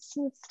agents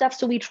and stuff.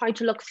 So we try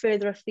to look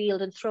further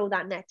afield and throw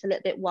that net a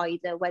little bit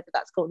wider, whether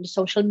that's going to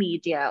social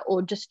media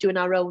or just doing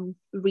our own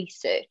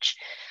research,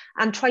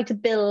 and try to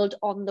build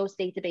on those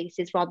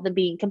databases rather than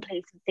being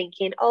complacent,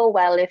 thinking, oh,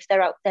 well, if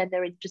they're out there and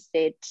they're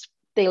interested,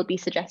 they'll be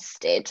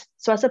suggested.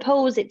 So I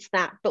suppose it's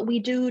that, but we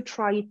do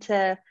try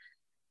to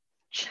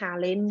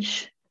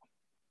challenge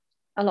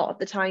a lot of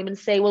the time and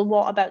say, well,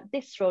 what about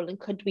this role, and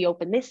could we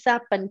open this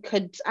up, and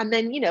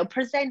then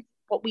present.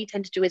 What we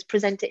tend to do is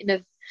present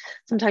it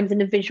sometimes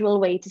in a visual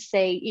way to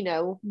say,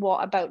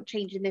 what about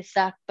changing this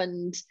up,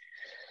 and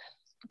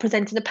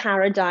presenting a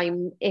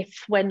paradigm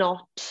if we're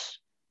not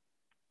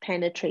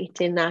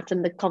penetrating that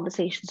and the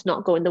conversation's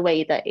not going the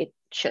way that it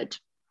should.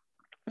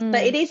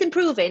 But it is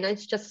improving.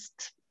 It's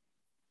just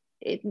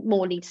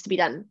more needs to be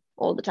done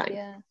all the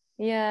time.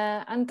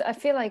 Yeah, and I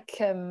feel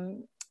like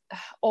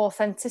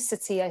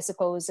authenticity, I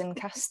suppose, in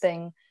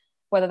casting,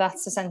 whether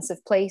that's a sense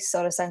of place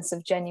or a sense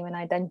of genuine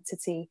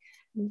identity,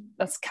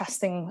 that's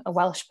casting a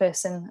Welsh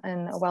person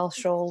in a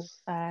Welsh role,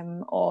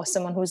 or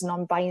someone who's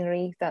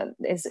non-binary, that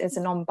is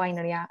a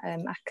non-binary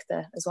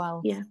actor as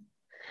well.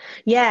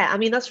 Yeah, I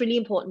mean, that's really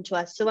important to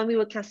us. So when we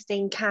were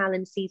casting Cal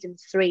in season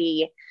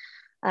 3,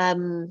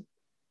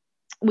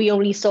 we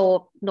only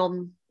saw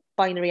non-binary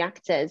binary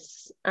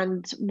actors,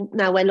 and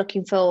now we're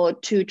looking for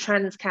 2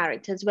 trans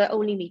characters. We're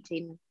only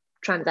meeting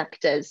trans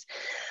actors.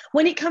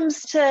 When it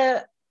comes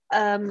to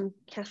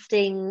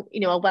casting,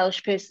 a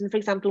Welsh person, for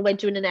example, we're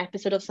doing an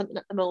episode of something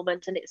at the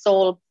moment and it's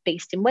all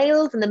based in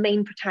Wales and the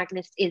main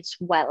protagonist is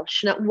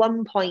Welsh. And at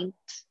one point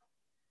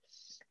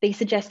they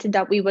suggested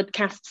that we would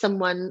cast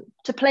someone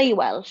to play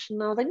Welsh.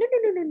 And I was like,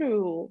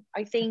 no.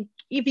 I think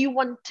if you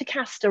want to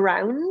cast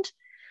around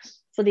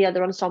for the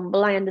other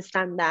ensemble, I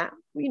understand that.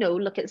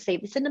 Look at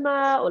Save the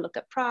Cinema or look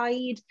at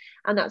Pride,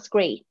 and that's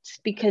great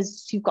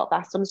because you've got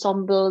vast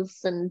ensembles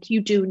and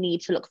you do need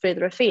to look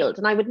further afield.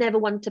 And I would never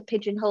want to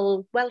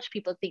pigeonhole Welsh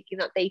people thinking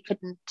that they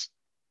couldn't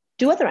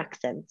do other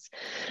accents.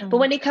 But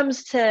when it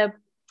comes to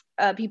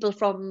people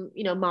from,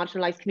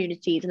 marginalised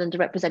communities and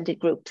underrepresented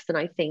groups, then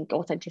I think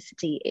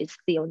authenticity is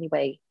the only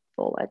way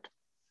forward.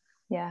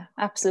 Yeah,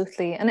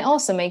 absolutely. And it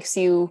also makes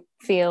you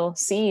feel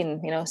seen,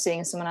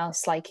 seeing someone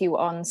else like you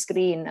on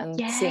screen and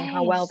seeing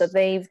how well that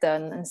they've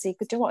done and see, do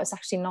you know what, it's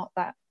actually not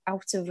that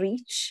out of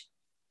reach.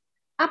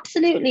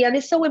 Absolutely. And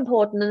it's so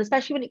important. And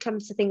especially when it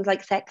comes to things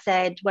like sex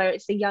ed, where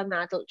it's a young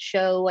adult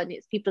show and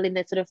it's people in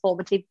their sort of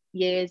formative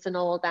years and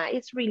all that,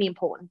 it's really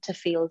important to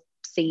feel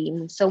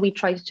seen. So we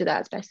try to do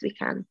that as best we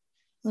can.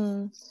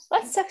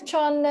 Let's touch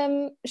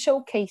on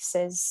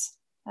showcases.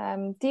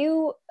 Do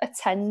you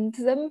attend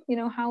them?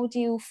 How do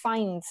you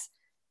find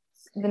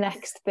the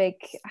next big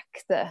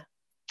actor?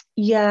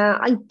 Yeah,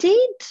 I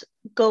did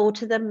go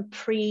to them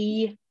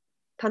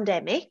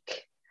pre-pandemic.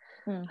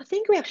 I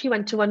think we actually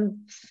went to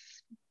one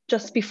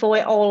just before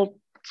it all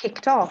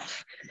kicked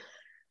off.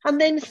 And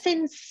then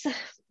since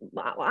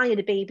I had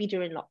a baby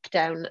during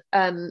lockdown,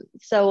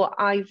 so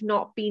I've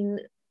not been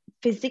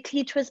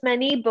physically to as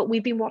many, but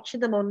we've been watching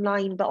them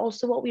online. But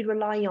also what we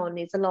rely on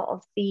is a lot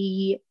of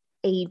the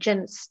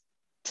agents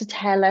to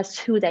tell us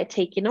who they're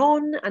taking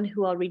on and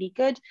who are really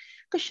good,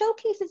 because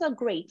showcases are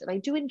great and I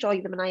do enjoy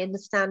them and I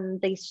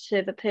understand they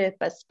serve a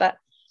purpose, but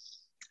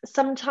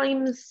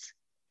sometimes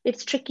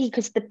it's tricky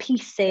because the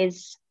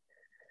pieces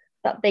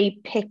that they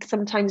pick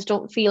sometimes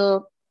don't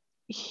feel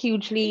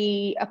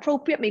hugely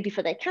appropriate maybe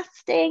for their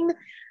casting.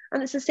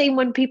 And it's the same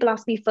when people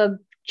ask me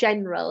for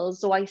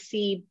generals or I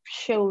see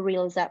show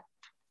reels up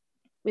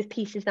with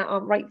pieces that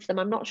aren't right for them.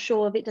 I'm not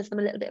sure if it does them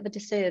a little bit of a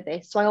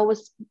disservice. So I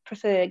always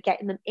prefer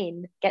getting them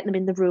in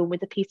the room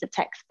with a piece of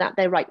text that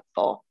they're right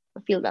for.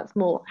 I feel that's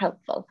more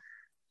helpful.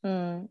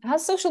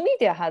 Has social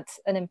media had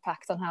an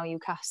impact on how you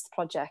cast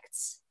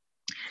projects?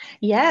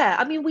 Yeah,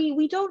 I mean,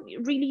 we don't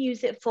really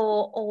use it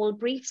for all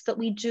briefs, but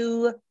we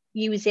do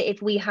use it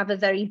if we have a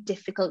very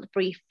difficult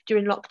brief.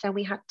 During lockdown,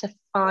 we had to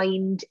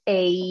find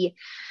a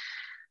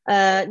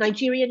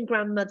Nigerian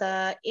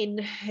grandmother in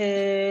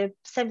her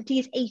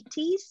 70s,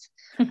 80s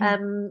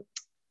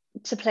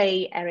to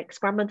play Eric's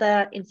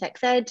grandmother in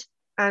sex ed.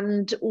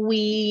 And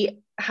we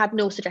had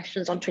no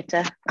suggestions on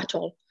Twitter at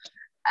all.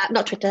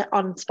 Not Twitter,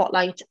 on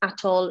Spotlight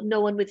at all.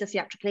 No one with the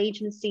theatrical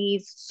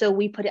agencies. So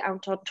we put it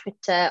out on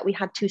Twitter. We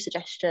had 2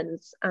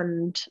 suggestions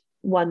and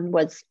one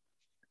was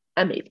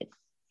amazing.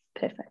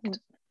 Perfect.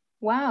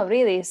 Wow,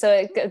 really? So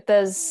it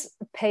does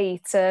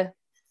pay to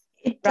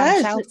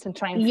branch out and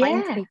try and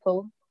find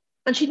people.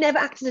 And she'd never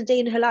acted a day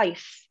in her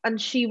life.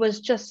 And she was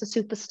just a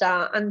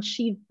superstar and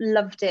she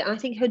loved it. And I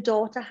think her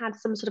daughter had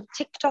some sort of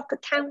TikTok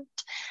account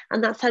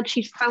and that's how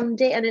she found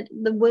it. And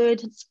the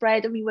word had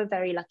spread and we were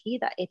very lucky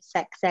that it's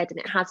sex ed and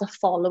it has a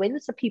following.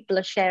 So people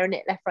are sharing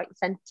it left, right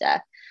and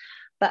centre.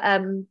 But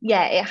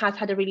yeah, it has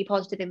had a really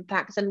positive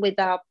impact. And with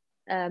our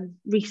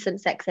recent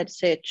sex ed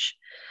search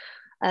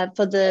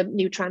for the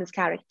new trans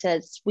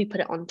characters, we put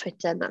it on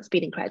Twitter and that's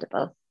been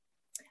incredible.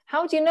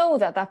 How do you know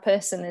that that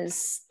person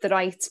is the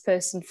right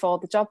person for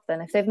the job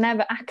then? If they've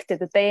never acted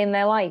a day in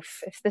their life,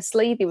 if this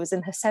lady was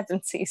in her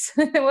 70s,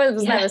 it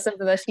was never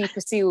something that she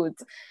pursued,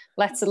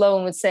 let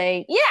alone would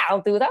say, yeah,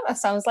 I'll do that. That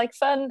sounds like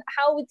fun.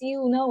 How would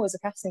you know as a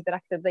casting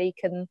director they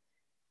can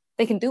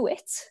do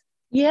it?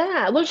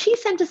 Yeah, well, she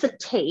sent us a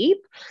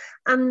tape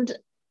and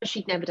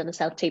she'd never done a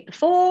self-tape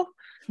before.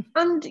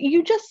 And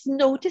you just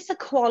notice a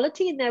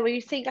quality in there where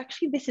you think,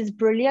 actually, this is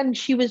brilliant.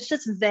 She was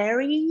just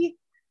very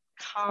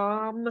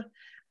calm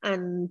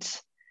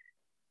and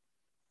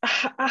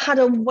I had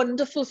a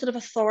wonderful sort of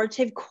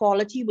authoritative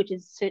quality, which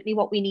is certainly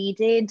what we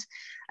needed.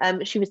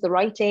 She was the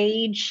right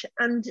age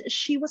and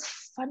she was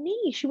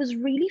funny. She was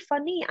really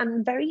funny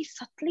and very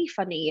subtly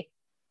funny.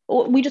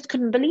 We just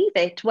couldn't believe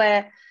it.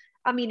 Where,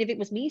 I mean, if it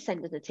was me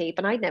sending a tape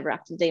and I'd never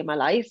acted a day in my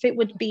life, it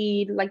would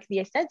be like the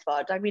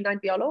Eisteddfod. I mean,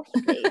 I'd be all over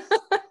the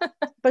place.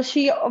 But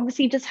she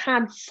obviously just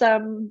had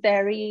some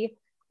very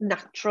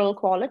natural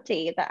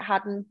quality that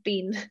hadn't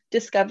been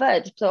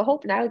discovered. So I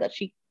hope now that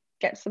she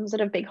get some sort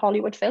of big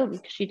Hollywood film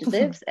because she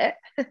deserves it.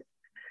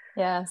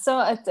 Yeah, so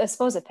I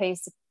suppose it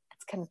pays to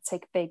kind of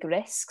take big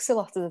risks a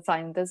lot of the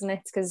time, doesn't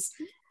it? Because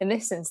in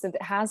this instance,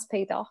 it has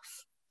paid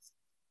off.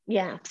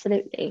 Yeah,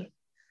 absolutely.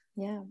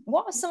 Yeah.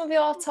 What are some of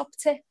your top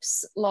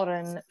tips,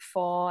 Lauren,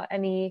 for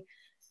any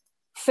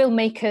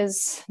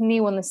filmmakers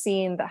new on the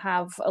scene that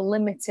have a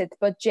limited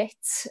budget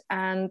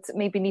and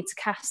maybe need to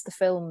cast the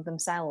film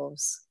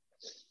themselves?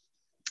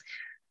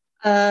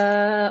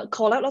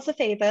 Call out lots of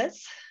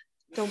favours.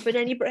 Don't burn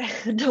any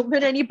don't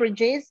burn any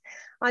bridges.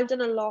 I've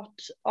done a lot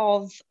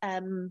of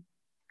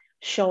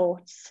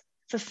shorts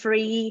for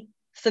free,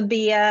 for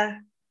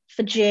beer,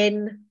 for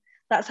gin.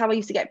 That's how I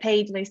used to get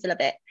paid, and I still love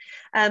it.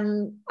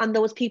 And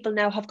those people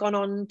now have gone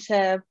on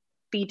to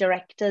be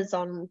directors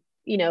on,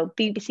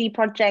 BBC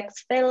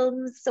projects,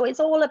 films. So it's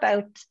all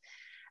about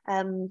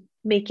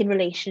making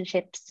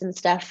relationships and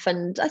stuff.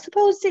 And I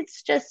suppose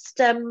it's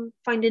just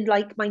finding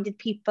like-minded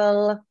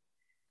people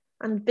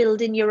and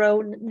building your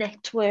own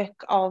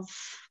network of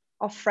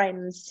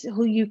friends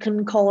who you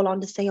can call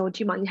on to say, oh,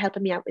 do you mind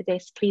helping me out with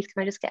this? Please,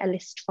 can I just get a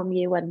list from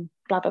you and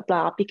blah, blah,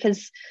 blah,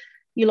 because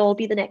you'll all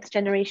be the next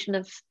generation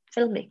of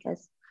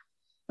filmmakers.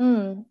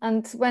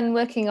 And when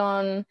working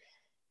on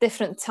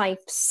different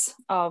types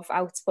of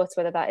output,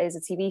 whether that is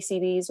a TV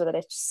series, whether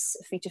it's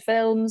feature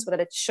films,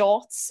 whether it's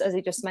shorts, as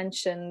you just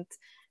mentioned,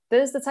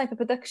 does the type of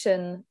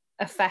production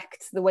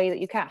affect the way that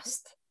you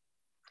cast?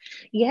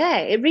 Yeah,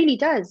 it really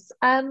does.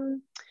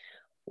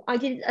 I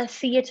did a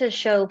theatre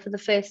show for the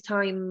first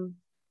time,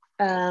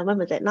 when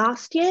was it?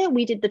 Last year.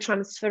 We did the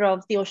transfer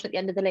of The Ocean at the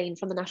End of the Lane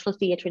from the National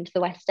Theatre into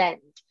the West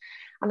End.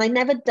 And I'd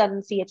never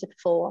done theatre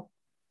before.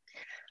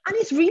 And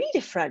it's really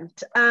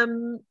different.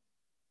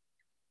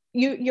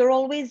 You're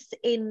always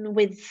in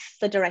with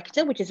the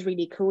director, which is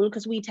really cool,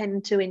 because we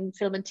tend to, in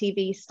film and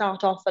TV,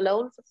 start off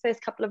alone for the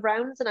first couple of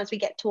rounds. And as we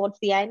get towards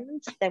the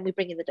end, then we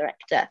bring in the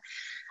director.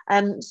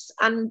 And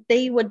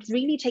they would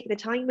really take the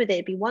time with it.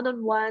 It'd be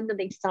one-on-one, and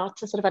they'd start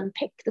to sort of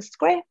unpick the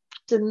script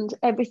and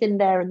everything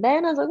there and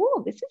then. I was like,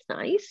 oh, this is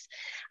nice.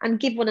 And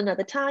give one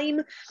another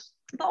time.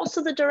 But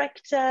also the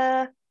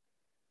director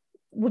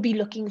would be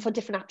looking for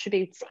different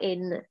attributes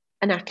in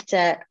an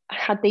actor.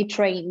 Had they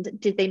trained?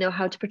 Did they know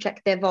how to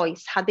project their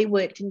voice? Had they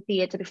worked in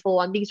theatre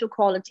before? And these were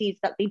qualities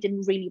that they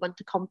didn't really want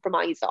to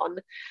compromise on.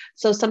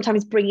 So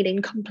sometimes bringing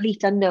in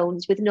complete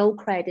unknowns with no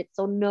credits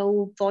or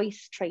no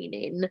voice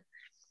training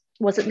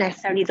wasn't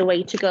necessarily the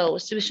way to go.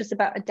 So it was just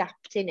about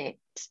adapting it.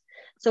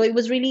 So it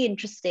was really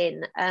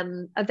interesting,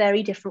 a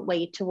very different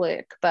way to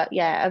work, but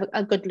yeah,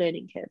 a good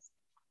learning curve.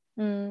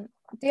 Do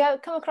you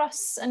come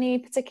across any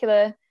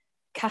particular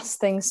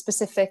casting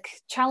specific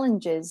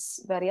challenges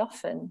very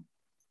often?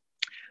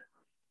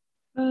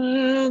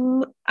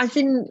 As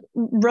in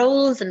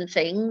roles and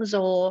things,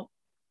 or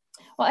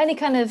any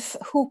kind of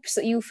hoops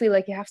that you feel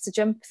like you have to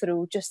jump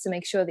through just to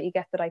make sure that you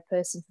get the right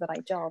person for the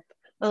right job?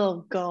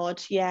 Oh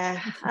God,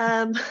 yeah.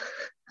 I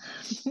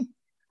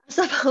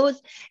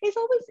suppose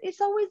it's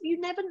always you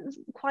never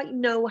quite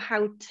know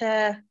how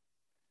to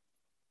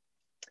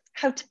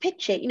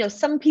pitch it.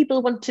 Some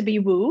people want to be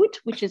wooed,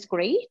 which is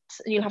great,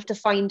 and you'll have to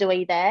find a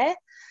way there.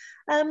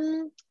 I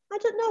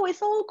don't know,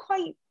 it's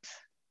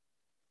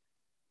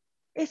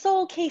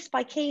all case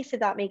by case,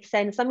 if that makes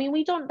sense. I mean,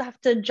 we don't have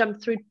to jump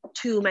through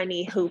too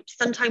many hoops.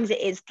 Sometimes it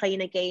is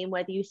playing a game,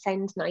 whether you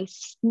send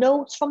nice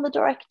notes from the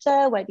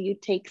director, whether you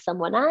take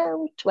someone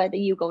out, whether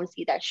you go and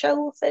see their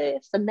show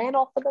first and then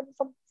offer them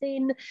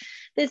something.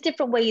 There's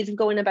different ways of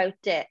going about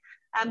it.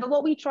 But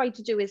what we try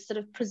to do is sort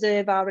of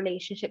preserve our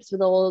relationships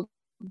with all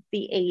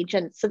the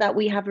agents so that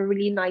we have a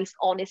really nice,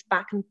 honest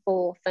back and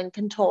forth and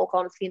can talk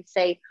honestly and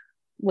say,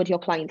 would your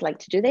client like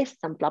to do this,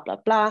 and blah blah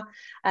blah.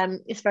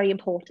 It's very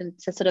important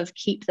to sort of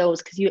keep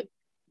those, because you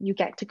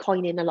get to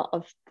coin in a lot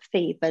of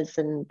favors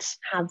and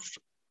have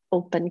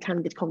open,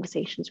 candid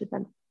conversations with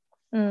them.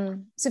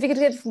 So if you could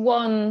give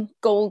one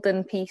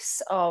golden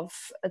piece of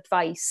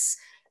advice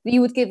that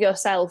you would give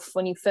yourself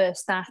when you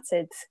first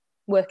started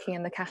working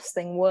in the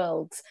casting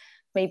world,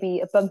 maybe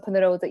a bump in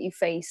the road that you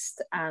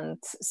faced and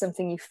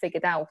something you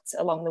figured out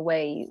along the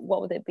way,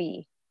 what would it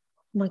be?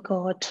 Oh my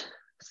God,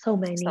 so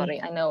many.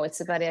 Sorry, I know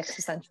it's a very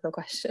existential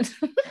question.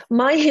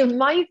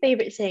 My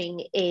favorite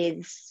thing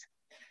is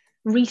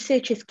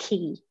research is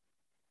key.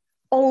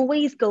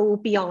 Always go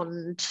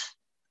beyond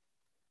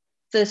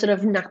the sort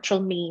of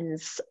natural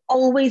means.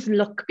 Always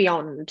look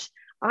beyond.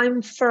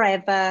 I'm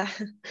forever,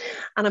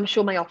 and I'm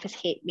sure my office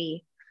hate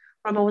me,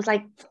 I'm always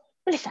like,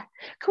 Melissa,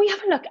 can we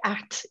have a look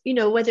at,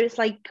 whether it's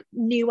like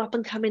new up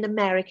and coming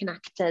American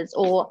actors,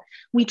 or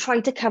we try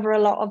to cover a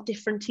lot of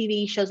different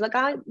TV shows. Like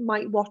I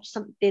might watch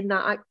something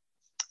that I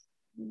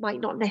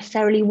might not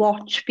necessarily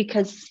watch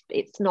because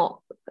it's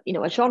not,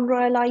 a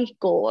genre I like,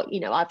 or,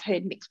 I've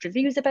heard mixed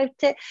reviews about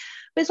it.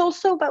 But it's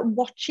also about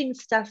watching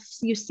stuff.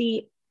 You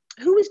see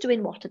who is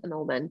doing what at the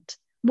moment.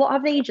 What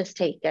have they just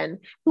taken?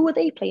 Who are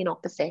they playing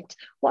opposite?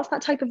 What's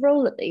that type of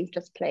role that they've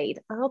just played?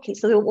 Okay,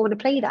 so they want to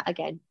play that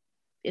again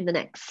in the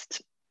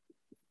next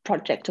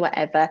project or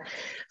whatever.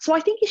 So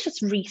I think it's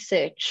just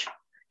research.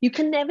 You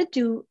can never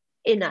do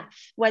enough,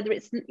 whether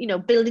it's,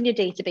 building your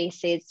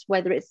databases,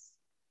 whether it's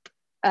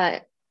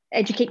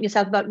educating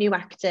yourself about new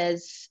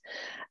actors,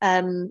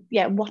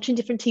 watching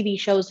different TV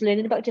shows,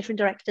 learning about different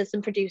directors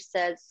and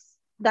producers.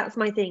 That's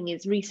my thing,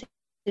 is research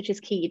is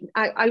key.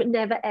 I would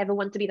never ever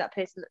want to be that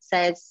person that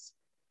says,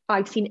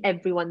 I've seen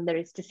everyone there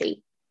is to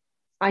see.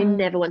 I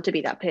never want to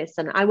be that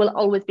person. I will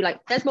always be like,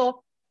 there's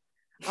more.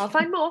 I'll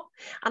find more.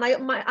 And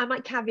I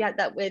might caveat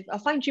that with, I'll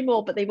find you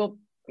more, but they won't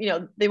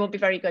they won't be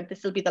very good.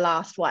 This will be the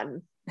last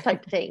one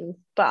type thing.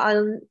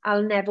 But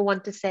I'll never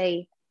want to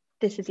say,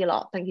 this is your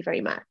lot. Thank you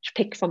very much.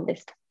 Pick from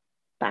this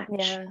batch.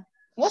 Yeah.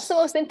 What's the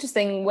most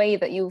interesting way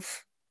that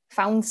you've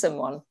found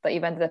someone that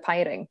you've ended up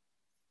hiring?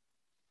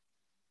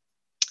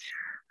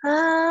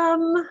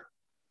 I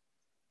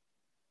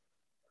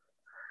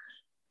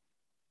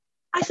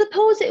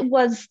suppose it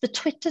was the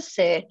Twitter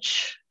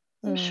search.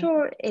 I'm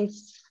sure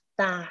it's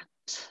that.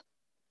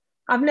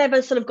 I've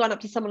never sort of gone up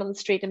to someone on the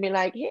street and be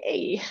like,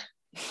 hey,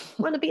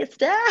 want to be a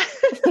star?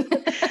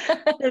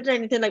 Never done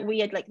anything like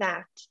weird like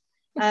that.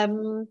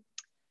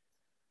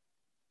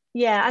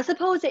 Yeah, I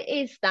suppose it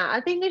is that.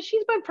 I think that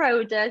she's my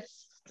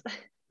proudest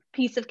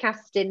piece of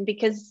casting,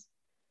 because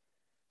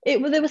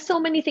there were so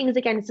many things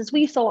against us.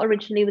 We thought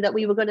originally that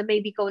we were going to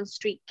maybe go and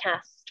street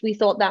cast. We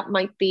thought that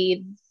might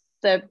be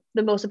the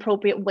most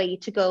appropriate way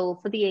to go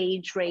for the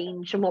age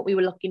range and what we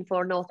were looking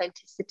for and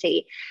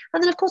authenticity.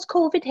 And then, of course,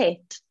 COVID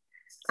hit.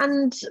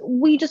 And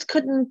we just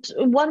couldn't,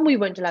 we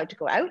weren't allowed to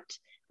go out.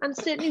 And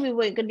certainly we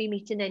weren't going to be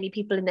meeting any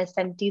people in their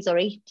 70s or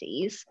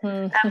 80s.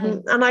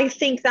 And I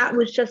think that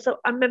was just,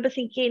 I remember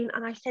thinking,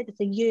 and I said this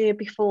a year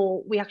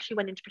before we actually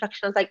went into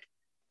production, I was like,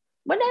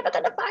 we're never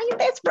going to find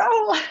this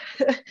role.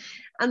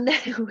 And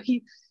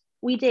then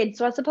we did.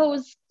 So I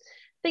suppose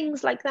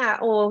things like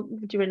that, or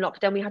during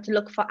lockdown, we had to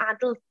look for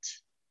adult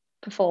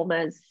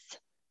performers.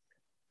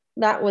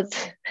 That was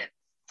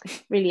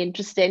really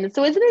interesting.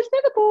 So it's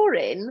never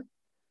boring.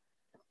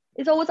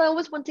 I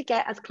always want to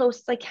get as close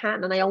as I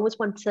can, and I always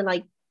want to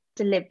like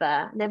deliver.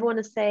 I never want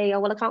to say, oh,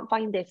 well, I can't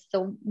find this,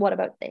 so what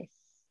about this?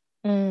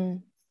 So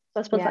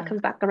I suppose that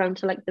comes back around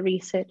to like the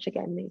research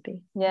again,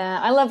 maybe. Yeah,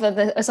 I love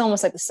that it's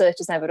almost like the search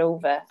is never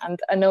over. And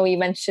I know you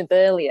mentioned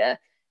earlier,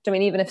 I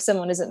mean, even if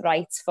someone isn't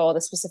right for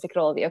the specific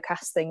role that you're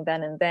casting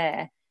then and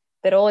there,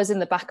 they're always in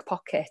the back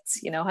pocket.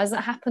 Hasn't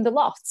it happened a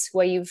lot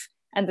where you've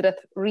ended up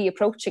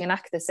reapproaching an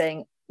actor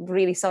saying,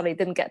 really sorry,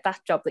 didn't get that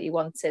job that you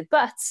wanted,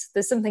 but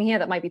there's something here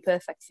that might be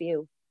perfect for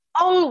you?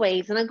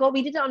 Always. And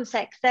we did it on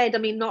Sex Ed. I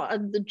mean,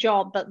 not the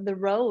job, but the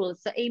role.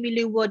 So Amy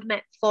Lou Wood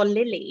met for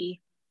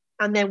Lily,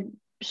 and then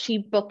she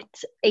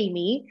booked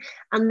Amy.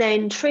 And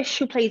then Trish,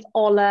 who plays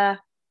Ola,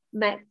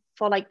 met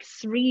for like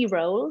 3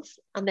 roles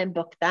and then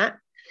booked that.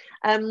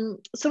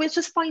 So it's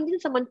just finding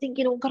someone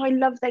thinking, oh God, I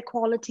love their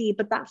quality,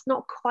 but that's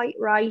not quite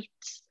right.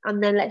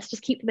 And then let's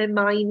just keep them in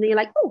mind. And you're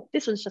like, oh,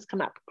 this one's just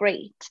come up,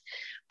 great.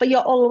 But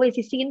you're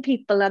seeing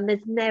people, and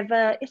it's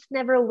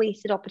never a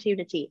wasted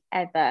opportunity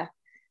ever,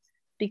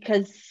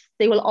 because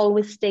they will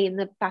always stay in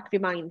the back of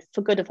your mind,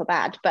 for good or for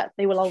bad, but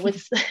they will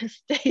always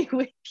stay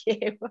with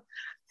you.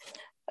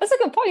 That's a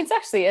good point,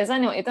 actually. You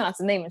don't have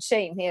to name and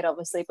shame here,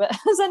 obviously, but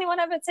has anyone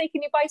ever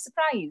taken you by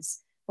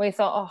surprise where you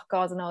thought, oh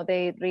God, no,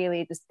 they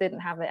really just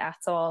didn't have it at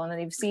all, and then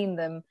you've seen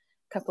them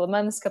a couple of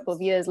months, couple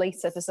of years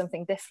later for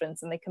something different,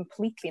 and they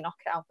completely knock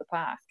it out the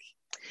park?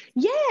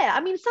 Yeah, I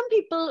mean, some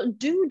people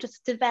do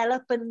just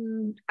develop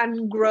and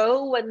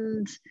grow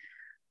and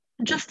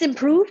just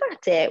improve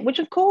at it, which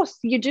of course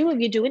you do if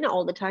you're doing it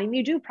all the time.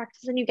 You do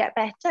practice and you get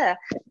better.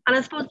 And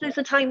I suppose there's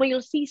a time where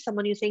you'll see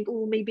someone you think,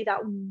 oh, maybe that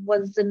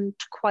wasn't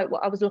quite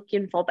what I was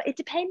looking for. But it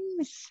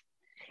depends.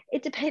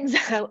 It depends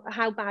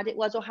how bad it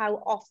was, or how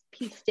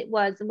off-piste it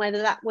was, and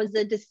whether that was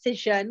a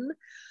decision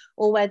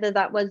or whether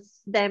that was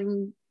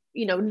them,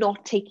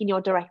 not taking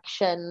your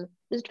direction.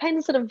 It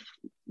depends sort of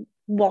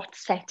what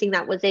setting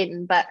that was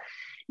in. But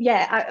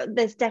yeah,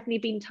 there's definitely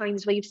been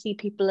times where you see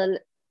people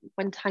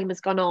when time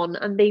has gone on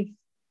and they've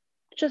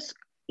just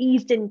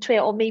eased into it,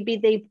 or maybe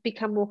they've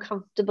become more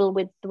comfortable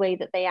with the way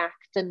that they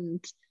act,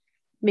 and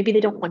maybe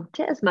they don't want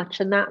it as much,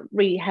 and that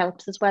really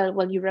helps as well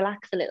when you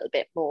relax a little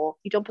bit more.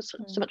 You don't put so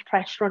much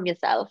pressure on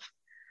yourself.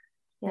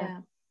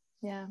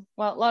 Yeah.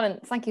 Well, Lauren,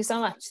 thank you so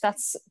much.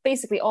 That's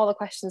basically all the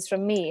questions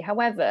from me.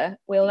 However,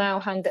 we'll now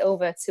hand it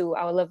over to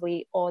our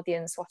lovely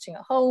audience watching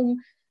at home.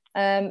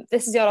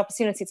 This is your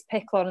opportunity to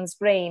pick Lauren's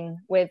brain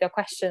with your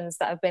questions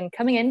that have been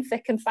coming in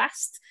thick and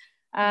fast.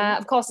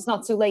 Of course, it's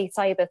not too late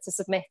either to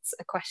submit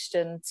a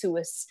question to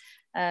us.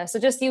 So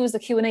just use the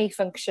Q&A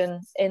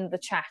function in the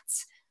chat,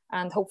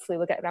 and hopefully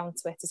we'll get around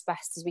to it as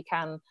best as we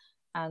can,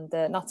 and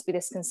not to be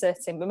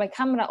disconcerting. But my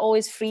camera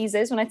always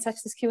freezes when I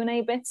touch this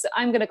Q&A bit, so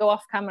I'm going to go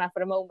off camera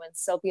for a moment.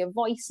 So there'll be a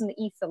voice in the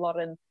ether,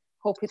 Lauren.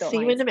 Hope you don't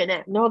mind. See you in a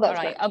minute. No, that's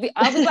all right. I'll be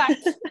back.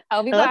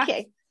 I'll be back.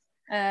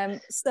 Okay.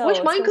 So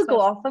wish mine could go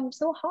off. I'm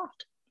so hot.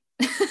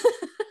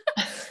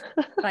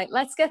 Right,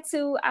 let's get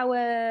to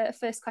our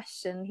first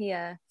question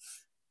here.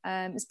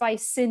 It's by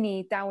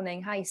Cindy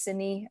Downing. Hi,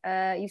 Cindy.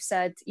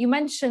 You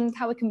mentioned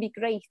how it can be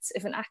great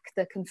if an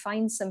actor can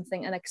find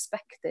something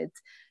unexpected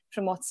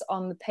from what's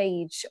on the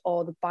page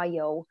or the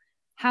bio.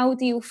 How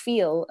do you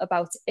feel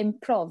about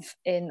improv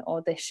in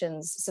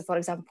auditions? So, for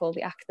example,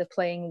 the actor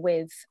playing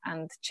with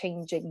and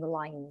changing the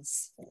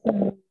lines.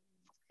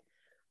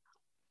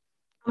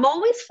 I'm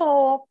always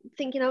for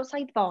thinking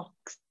outside the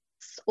box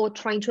or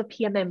trying to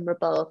appear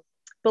memorable,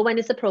 but when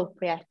it's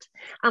appropriate.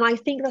 And I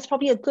think that's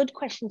probably a good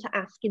question to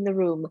ask in the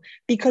room,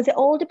 because it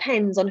all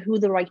depends on who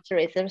the writer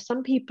is. There are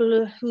some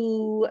people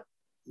who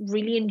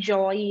really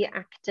enjoy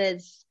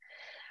actors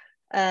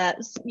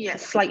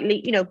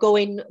slightly,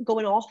 going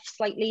off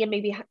slightly, and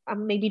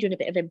maybe doing a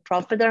bit of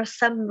improv. But there are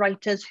some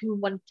writers who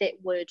want it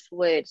word for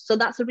word. So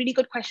that's a really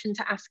good question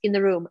to ask in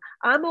the room.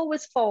 I'm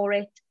always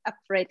up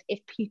for it if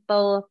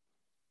people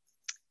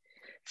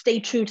stay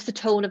true to the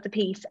tone of the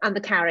piece and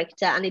the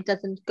character, and it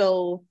doesn't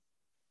go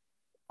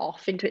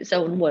off into its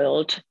own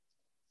world.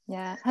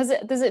 Yeah.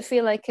 Does it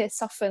feel like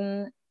it's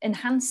often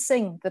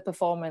enhancing the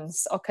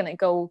performance, or can it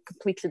go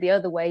completely the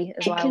other way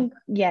as well?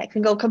 It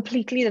can go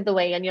completely the other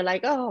way, and you're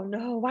like, oh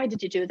no, why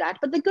did you do that?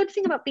 But the good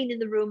thing about being in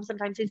the room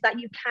sometimes is that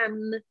you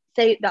can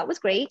say, that was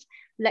great,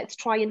 let's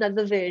try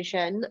another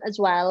version as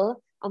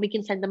well, and we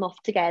can send them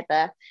off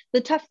together.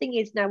 The tough thing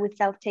is now with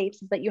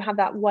self-tapes is that you have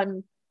that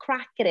one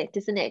crack at it,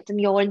 isn't it? And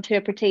your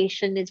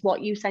interpretation is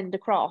what you send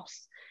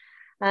across.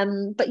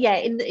 But yeah,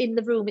 in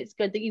the room, it's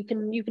good that you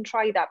can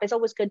try that. But it's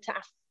always good to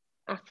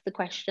ask the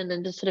question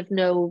and just sort of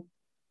know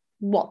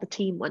what the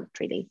team want,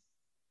 really.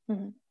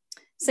 Mm-hmm.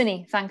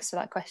 Cindy, thanks for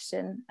that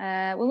question.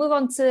 We'll move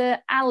on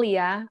to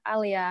Alia.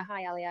 Alia,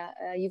 hi Alia.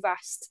 You've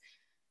asked,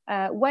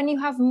 when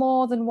you have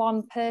more than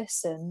one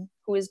person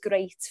who is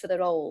great for the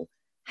role,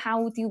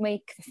 how do you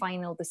make the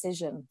final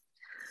decision?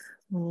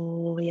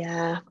 Oh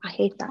yeah, I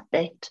hate that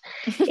bit.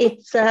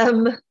 It's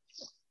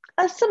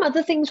some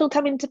other things will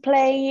come into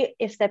play.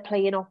 If they're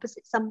playing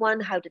opposite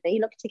someone, how do they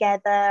look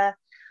together?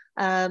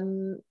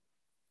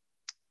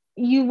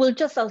 You will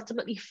just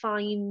ultimately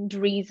find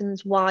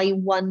reasons why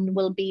one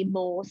will be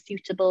more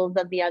suitable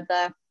than the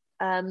other.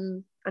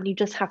 And you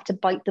just have to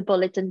bite the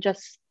bullet and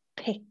just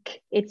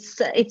pick.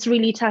 It's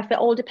really tough. It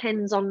all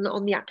depends on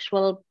the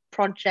actual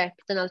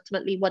project and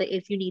ultimately what it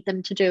is you need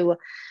them to do.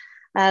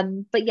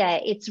 But yeah,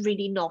 it's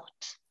really not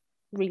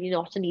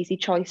an easy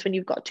choice when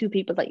you've got two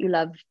people that you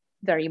love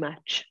very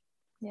much.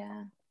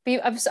 Yeah.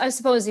 But I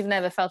suppose you've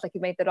never felt like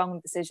you made the wrong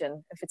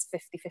decision if it's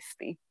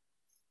 50-50.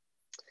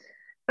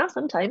 Not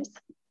sometimes.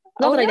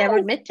 Not that I'd ever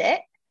admit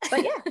it,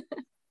 but yeah,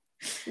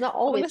 not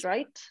always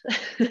right.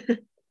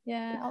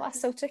 Yeah,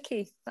 that's so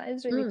tricky. That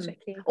is really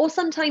tricky. Or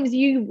sometimes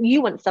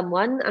you want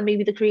someone and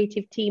maybe the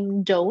creative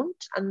team don't,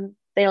 and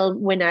they'll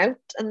win out,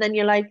 and then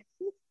you're like,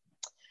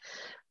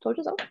 told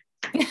you so.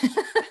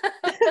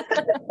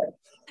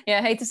 Yeah,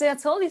 I hate to say I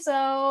told you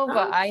so,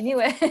 but I knew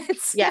it.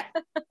 Yeah.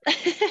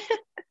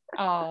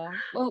 Oh,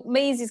 well,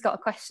 Maisie's got a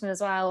question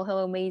as well.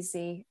 Hello,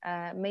 Maisie.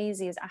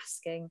 Maisie is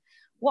asking,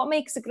 what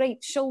makes a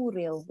great show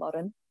reel,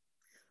 Lauren?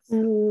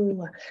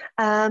 Ooh,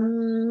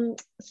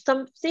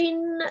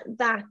 something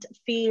that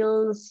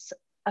feels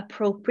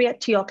appropriate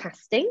to your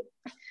casting,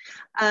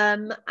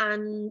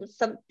 and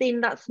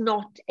something that's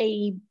not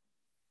a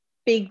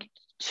big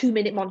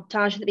 2-minute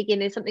montage at the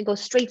beginning. Something goes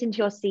straight into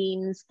your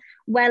scenes,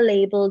 well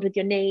labeled with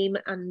your name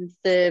and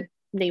the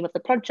name of the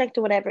project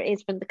or whatever it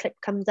is when the clip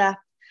comes up.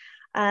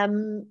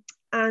 And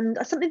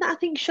something that I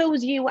think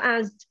shows you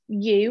as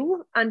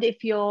you, and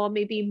if you're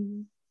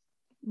maybe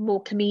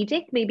more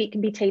comedic, maybe it can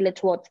be tailored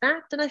towards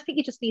that. And I think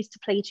it just needs to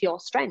play to your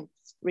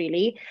strengths,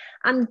 really,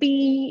 and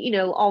be,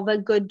 of a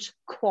good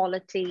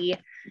quality.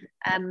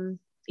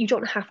 You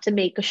don't have to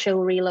make a show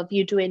reel of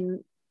you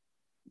doing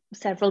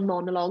several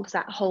monologues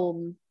at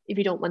home if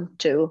you don't want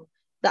to.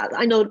 That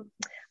I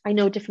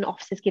know different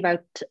offices give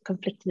out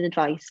conflicting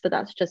advice, but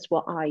that's just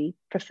what I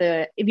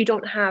prefer. If you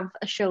don't have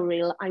a show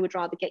reel, I would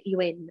rather get you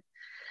in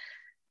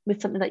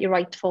with something that you're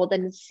right for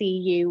than see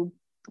you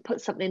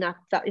put something up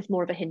that is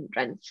more of a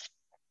hindrance.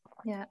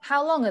 Yeah.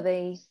 How long are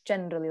they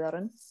generally,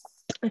 Lauren?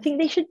 I think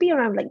they should be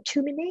around like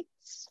 2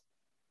 minutes,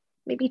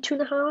 maybe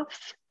 2.5.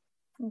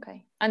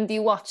 Okay. And do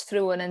you watch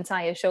through an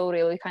entire show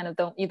reel?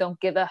 You don't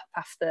give up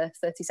after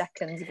 30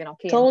 seconds if you're not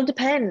keen? It all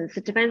depends.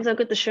 It depends how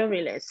good the show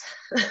reel is.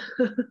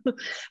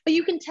 But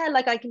you can tell,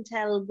 I can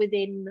tell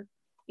within,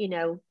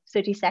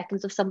 30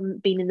 seconds of someone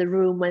being in the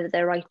room whether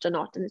they're right or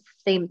not. And it's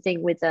the same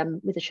thing with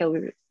a show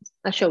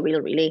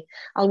reel, really.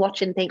 I'll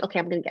watch and think, okay,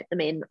 I'm going to get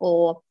them in,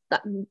 or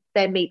that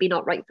they're maybe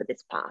not right for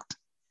this part.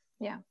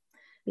 Yeah.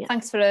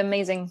 Thanks for an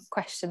amazing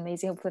question,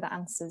 Maisie. Hopefully that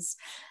answers.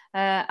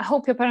 I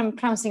hope you're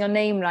pronouncing your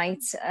name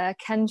right.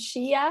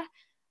 Kenshia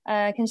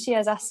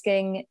is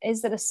asking,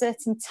 is there a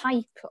certain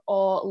type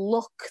or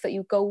look that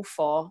you go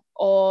for,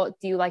 or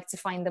do you like to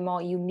find a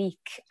more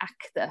unique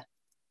actor?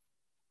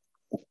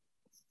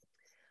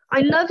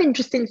 I love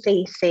interesting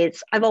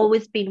faces. I've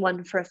always been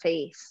one for a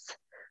face,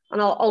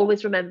 and I'll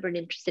always remember an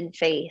interesting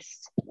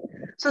face.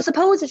 So I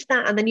suppose it's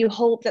that, and then you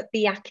hope that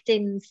the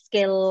acting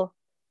skill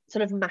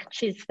sort of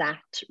matches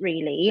that,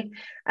 really.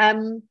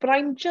 But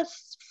I'm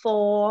just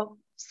for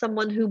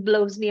someone who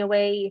blows me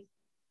away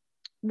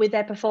with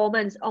their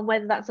performance, on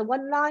whether that's a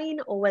one line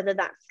or whether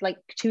that's like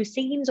 2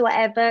 scenes or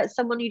whatever.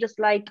 Someone you just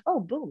like, oh,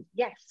 boom,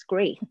 yes,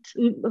 great,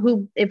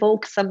 who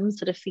evokes some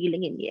sort of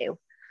feeling in you.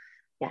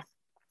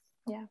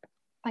 Yeah,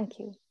 thank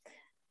you.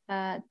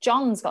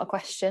 John's got a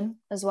question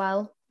as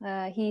well.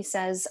 He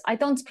says, I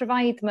don't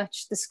provide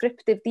much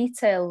descriptive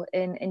detail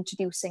in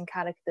introducing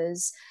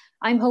characters.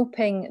 I'm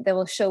hoping they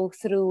will show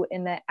through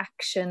in their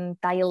action,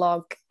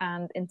 dialogue,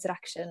 and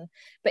interaction.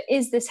 But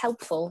is this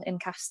helpful in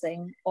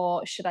casting,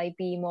 or should I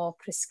be more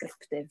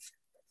prescriptive?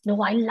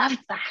 No, I love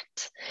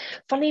that.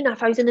 Funnily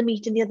enough, I was in a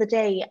meeting the other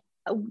day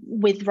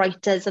with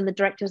writers, and the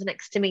director was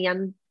next to me,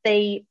 and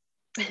they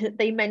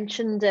they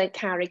mentioned a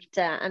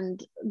character,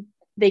 and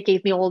they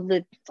gave me all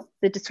the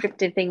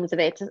descriptive things of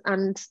it,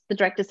 and the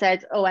director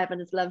said, "Oh,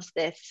 Evans loves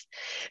this,"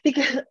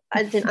 because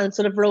and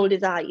sort of rolled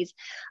his eyes,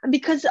 and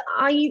because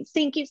I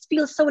think it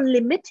feels so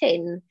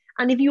limiting,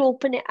 and if you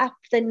open it up,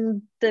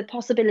 then the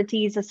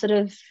possibilities are sort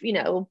of,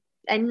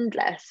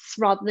 endless,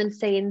 rather than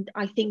saying,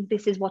 "I think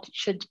this is what it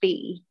should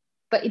be,"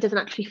 but it doesn't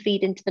actually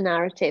feed into the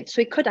narrative,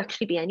 so it could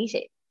actually be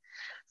anything.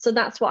 So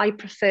that's what I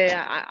prefer.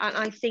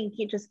 I think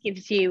it just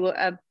gives you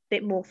a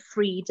bit more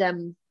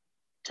freedom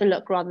to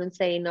look, rather than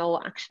saying,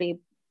 "Oh, actually,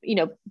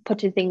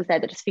 putting things there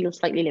that just feels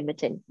slightly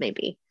limiting,"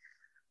 maybe.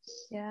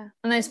 Yeah.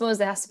 And I suppose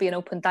there has to be an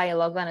open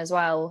dialogue then as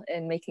well,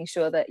 in making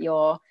sure that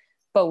you're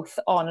both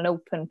on an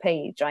open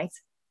page, right?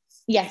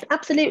 Yes,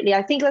 absolutely.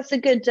 I think that's a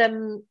good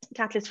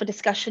catalyst for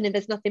discussion. If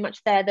there's nothing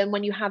much there, then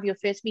when you have your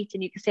first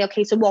meeting, you can say,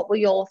 "Okay, so what were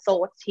your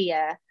thoughts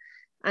here?"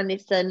 And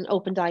it's an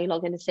open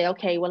dialogue, and to say,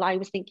 "Okay, well, I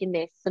was thinking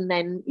this," and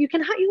then you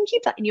can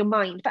keep that in your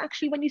mind. But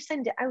actually, when you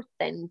send it out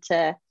then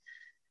to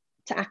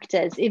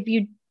actors, if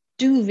you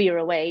do veer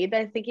away,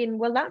 they're thinking,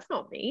 "Well, that's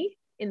not me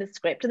in the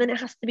script," and then it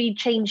has to be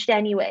changed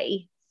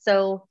anyway.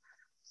 So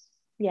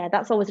yeah,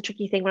 that's always a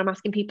tricky thing when I'm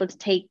asking people to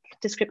take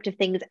descriptive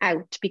things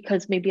out,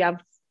 because maybe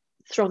I've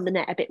thrown the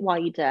net a bit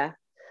wider,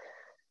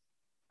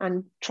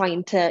 and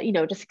trying to,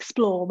 just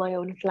explore my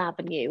own little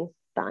avenue,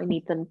 that I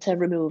need them to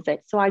remove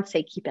it. So I'd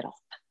say keep it off.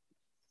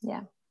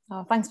 Yeah.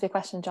 Oh, thanks for your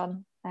question,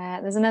 John.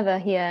 There's another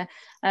here.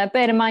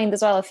 Bear in mind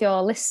as well, if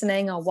you're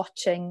listening or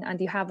watching and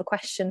you have a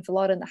question for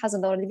Lauren that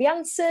hasn't already been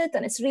answered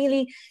and it's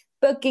really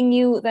bugging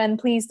you, then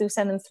please do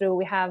send them through.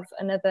 We have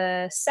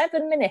another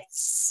 7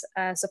 minutes,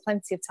 so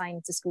plenty of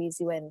time to squeeze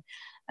you in.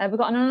 We've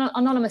got an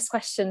anonymous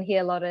question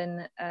here,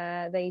 Lauren.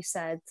 They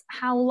said,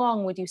 how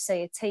long would you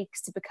say it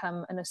takes to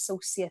become an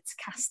associate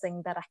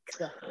casting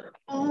director?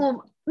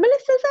 Oh,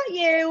 Melissa, is that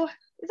you?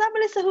 Is that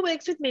Melissa who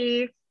works with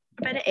me?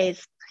 I bet it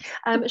is.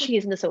 She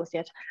is an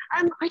associate.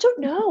 I don't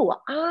know.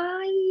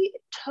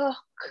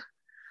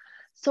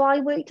 So I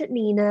worked at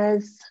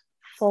Nina's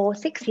for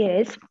 6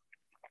 years,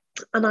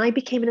 and I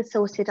became an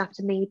associate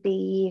after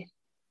maybe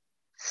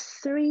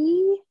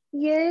 3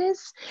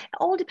 years. It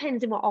all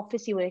depends on what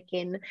office you work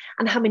in,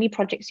 and how many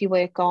projects you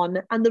work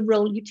on, and the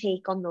role you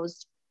take on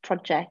those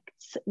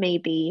projects,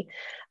 maybe.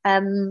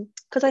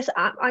 Because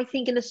I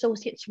think an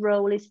associate's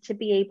role is to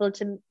be able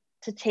to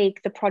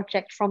take the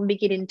project from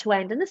beginning to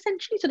end, and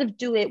essentially sort of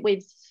do it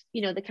with,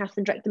 the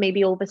casting director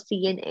maybe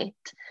overseeing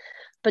it,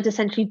 but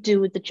essentially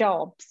do the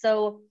job.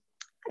 So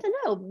I don't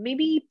know,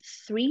 maybe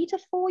 3 to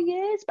 4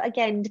 years, but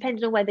again,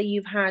 depending on whether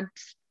you've had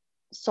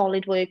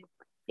solid work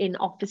in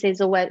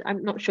offices, or where,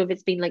 I'm not sure if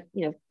it's been like,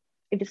 if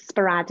it's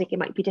sporadic, it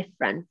might be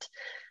different.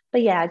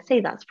 But yeah, I'd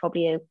say that's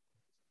probably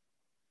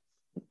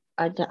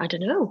I don't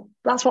know.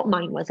 That's what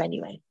mine was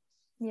anyway.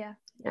 Yeah.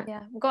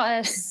 We've got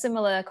a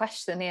similar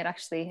question here,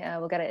 actually.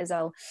 We'll get it as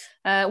well.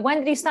 When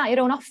did you start your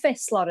own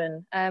office,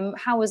 Lauren?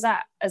 How was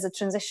that as a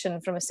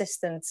transition from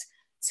assistant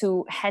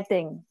to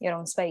heading your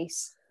own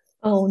space?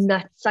 Oh,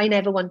 nuts. I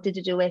never wanted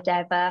to do it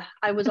ever.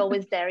 I was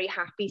always very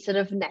happy, sort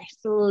of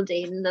nestled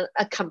in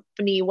a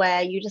company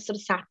where you just sort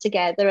of sat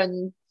together,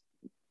 and,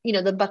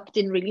 the buck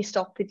didn't really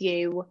stop with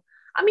you.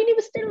 I mean, it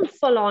was still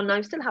full on.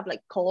 I still have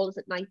like calls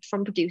at night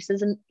from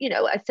producers, and,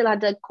 I still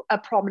had a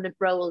prominent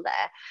role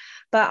there.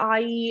 But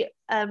I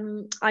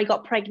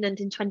got pregnant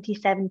in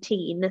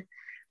 2017,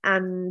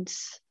 and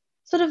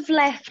sort of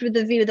left with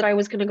the view that I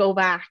was going to go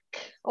back,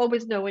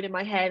 always knowing in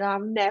my head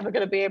I'm never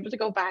going to be able to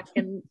go back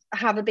and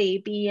have a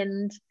baby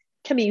and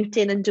commute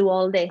in and do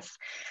all this.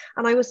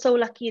 And I was so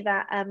lucky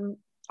that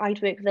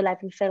I'd worked with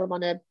 11 Film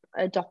on a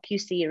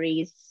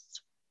docu-series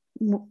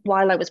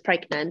while I was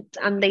pregnant,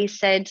 and they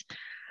sent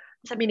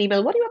me an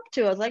email, "What are you up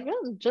to?" I was like,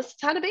 "Well,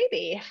 just had a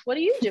baby. What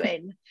are you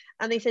doing?"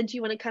 And they said, "Do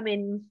you want to come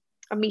in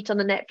and meet on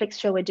the Netflix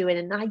show we're doing?"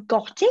 And I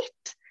got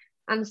it.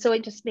 And so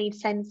it just made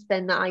sense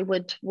then that I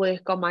would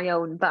work on my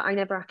own, but I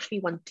never actually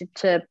wanted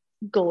to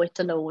go it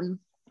alone.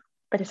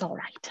 But it's all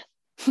right.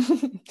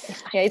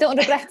 Yeah, you don't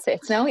regret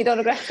it, no? You don't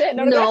regret it?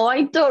 No,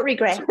 I don't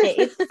regret it.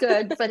 It's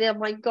good, but oh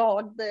my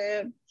God,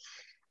 the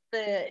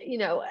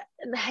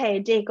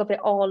headache of it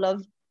all,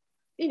 of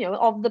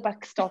of the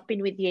buck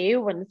stopping with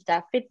you and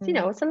stuff. It's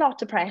it's a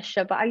lot of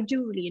pressure, but I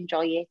do really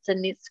enjoy it,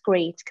 and it's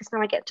great because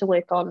now I get to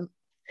work on.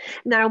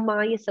 Now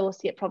my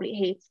associate probably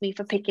hates me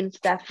for picking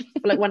stuff.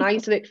 Like when I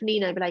used to work for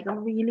Nina, I'd be like, "Oh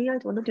really? I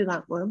don't want to do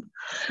that one."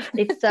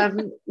 It's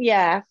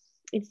yeah,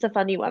 it's a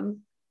funny one.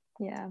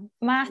 Yeah.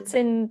 Matt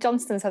in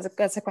Johnston's has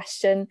a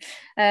question.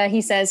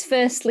 He says,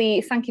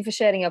 firstly, thank you for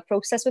sharing your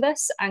process with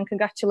us, and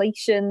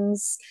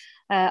congratulations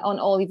on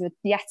all you've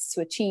yet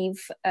to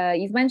achieve.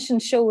 You've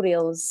mentioned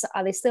showreels.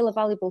 Are they still a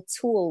valuable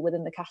tool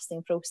within the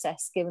casting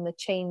process, given the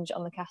change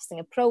on the casting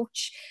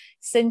approach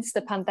since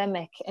the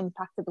pandemic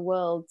impacted the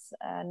world,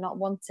 not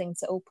wanting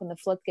to open the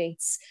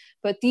floodgates?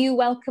 But do you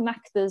welcome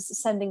actors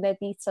sending their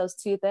details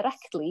to you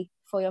directly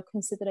for your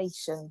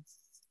consideration?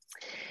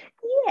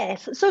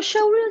 Yes, so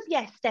showreels,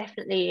 yes,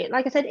 definitely.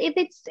 Like I said, if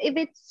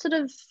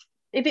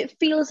it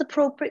feels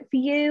appropriate for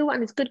you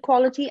and it's good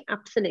quality,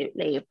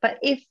 absolutely. But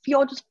if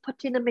you're just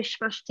putting a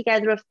mishmash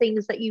together of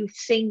things that you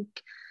think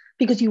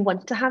because you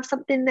want to have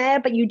something there,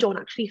 but you don't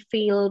actually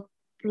feel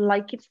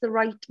like it's the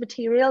right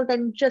material,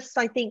 then just,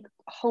 I think,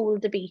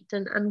 hold a beat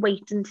and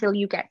wait until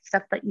you get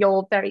stuff that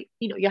you're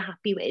you're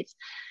happy with.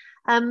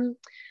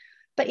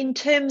 But in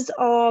terms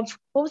of,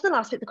 what was the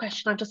last bit of the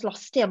question? I've just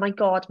lost it. Oh my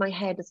God, my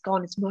head has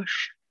gone, it's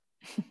mush.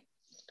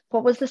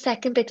 What was the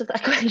second bit of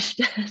that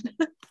question?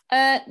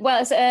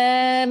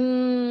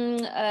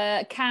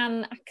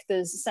 Can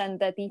actors send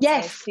their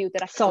details to you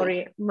directly?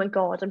 Sorry, oh my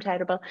God, I'm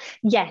terrible.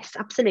 Yes,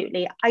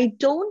 absolutely. I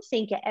don't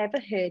think it ever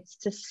hurts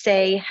to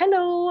say,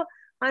 hello,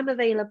 I'm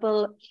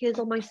available, here's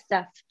all my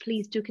stuff,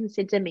 please do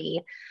consider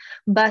me.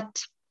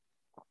 But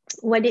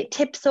when it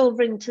tips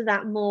over into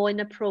that more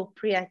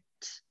inappropriate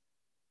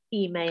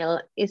email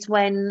is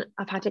when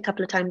I've had a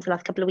couple of times the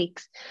last couple of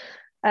weeks.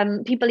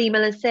 People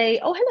email and say,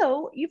 oh,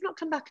 hello, you've not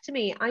come back to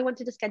me. I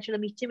wanted to schedule a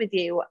meeting with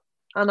you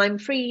and I'm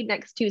free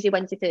next Tuesday,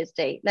 Wednesday,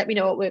 Thursday. Let me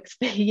know what works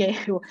for you.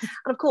 And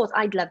of course,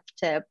 I'd love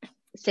to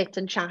sit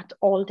and chat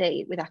all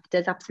day with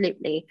actors,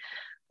 absolutely.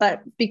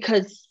 But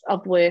because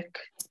of work,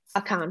 I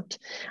can't.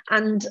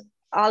 And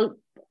I'll,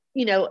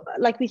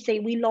 like we say,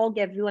 we log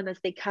everyone as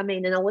they come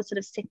in and always sort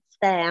of sits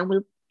there, and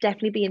we'll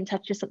definitely be in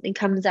touch if something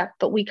comes up,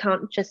 but we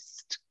can't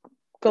just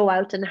go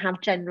out and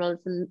have generals,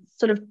 and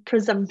sort of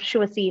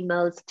presumptuous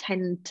emails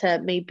tend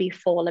to maybe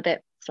fall a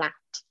bit flat.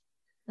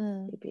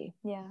 Maybe.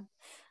 Yeah.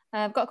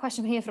 I've got a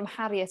question here from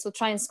Harriet. We'll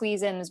try and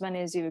squeeze in as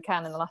many as you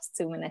can in the last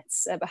 2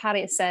 minutes. But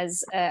Harriet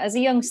says, as a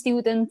young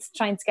student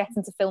trying to get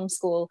into film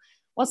school,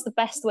 what's the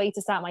best way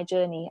to start my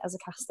journey as a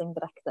casting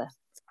director?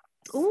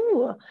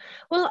 Oh,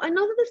 well, I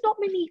know that there's not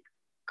many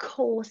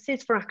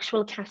courses for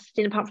actual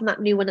casting apart from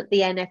that new one at the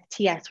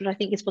NFTS, which I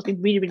think is supposed to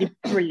be really, really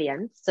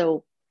brilliant.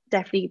 So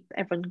definitely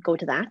everyone go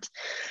to that.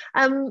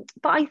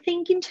 But I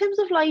think in terms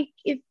of like,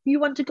 if you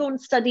want to go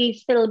and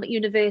study film at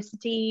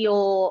university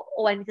or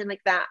anything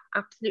like that,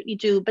 absolutely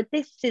do. But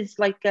this is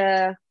like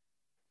a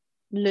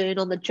learn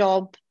on the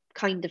job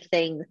kind of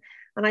thing.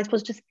 And I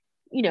suppose just,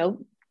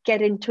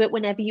 get into it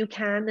whenever you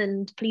can.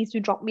 And please do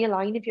drop me a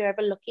line if you're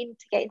ever looking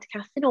to get into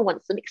casting or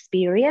want some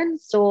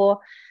experience, or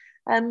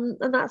and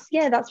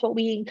that's what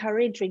we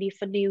encourage really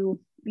for new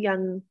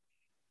young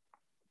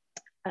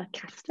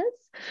casters.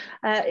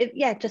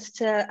 Just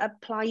to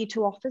apply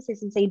to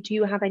offices and say, do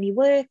you have any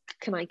work?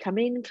 Can I come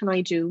in? Can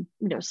I do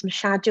some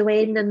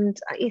shadowing? And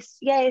it's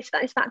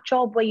that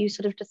job where you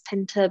sort of just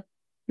tend to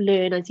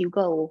learn as you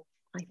go,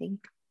 I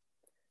think.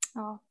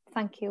 Oh,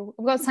 thank you.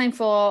 We've got time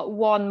for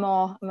one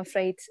more, I'm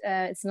afraid.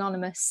 It's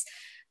anonymous.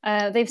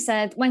 They've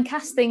said, when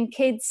casting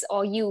kids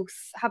or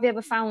youth, have you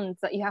ever found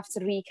that you have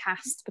to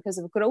recast because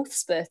of growth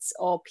spurts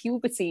or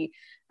puberty?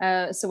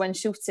 So when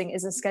shooting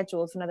isn't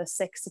scheduled for another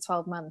 6 to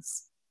 12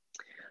 months?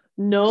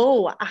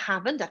 No, I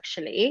haven't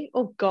actually.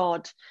 Oh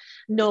God,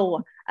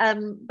 no.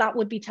 That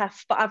would be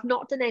tough. But I've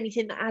not done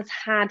anything that has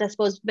had, I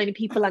suppose, many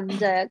people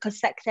under, because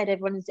sex ed,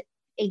 everyone's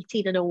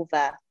 18 and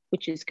over,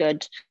 which is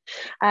good.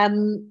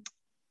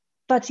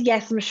 But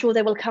yes, I'm sure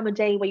there will come a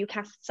day where you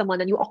cast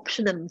someone and you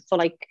auction them for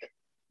like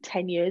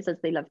 10 years, as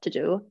they love to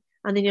do.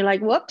 And then you're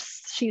like,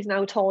 whoops, she's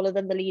now taller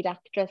than the lead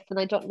actress. And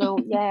I don't know,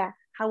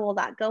 how all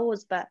that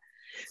goes. But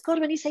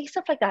God, when you say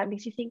stuff like that, it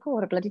makes you think, oh,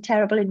 what a bloody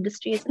terrible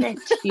industry, isn't it?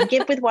 You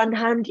give with one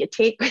hand, you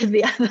take with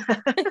the other.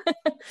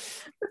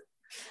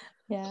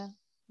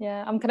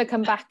 Yeah, I'm going to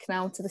come back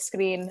now to the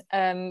screen.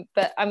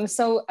 But I'm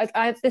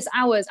this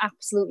hour's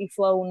absolutely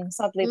flown.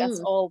 Sadly, that's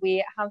all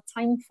we have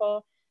time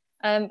for.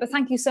 But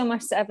thank you so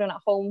much to everyone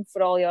at home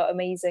for all your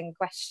amazing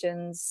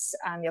questions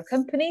and your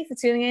company, for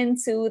tuning in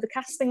to the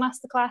Casting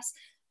Masterclass.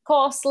 Of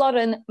course,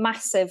 Lauren,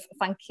 massive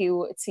thank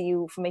you to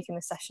you for making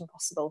this session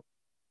possible.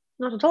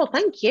 Not at all.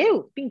 Thank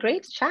you. It's been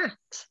great to chat.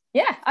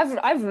 Yeah,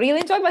 I've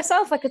really enjoyed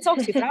myself. I could talk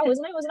to you for hours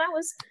and hours and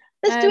hours.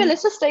 Let's do it.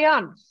 Let's just stay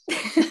on.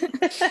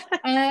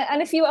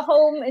 And if you at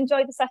home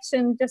enjoyed the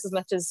session just as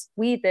much as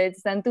we did,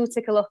 then do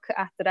take a look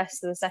at the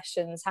rest of the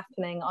sessions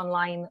happening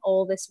online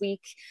all this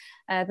week.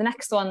 The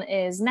next one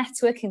is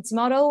networking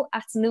tomorrow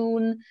at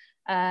noon.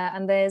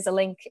 And there's a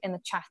link in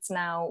the chat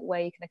now where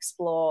you can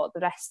explore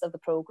the rest of the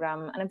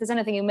programme. And if there's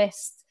anything you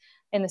missed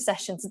in the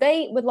session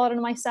today with Lauren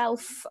and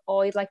myself,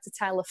 or you'd like to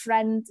tell a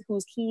friend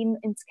who's keen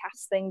into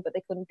casting but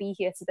they couldn't be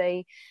here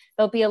today,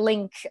 there'll be a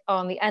link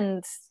on the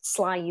end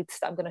slide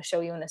that I'm going to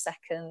show you in a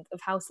second of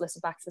how to listen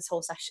back to this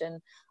whole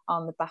session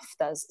on the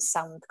BAFTA's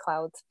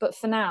SoundCloud. But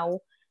for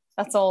now,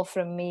 that's all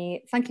from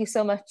me. Thank you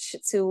so much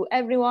to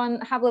everyone.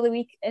 Have a lovely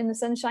week in the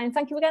sunshine.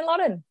 Thank you again,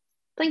 Lauren.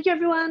 Thank you,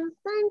 everyone.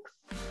 Thanks.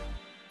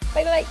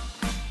 Bye-bye.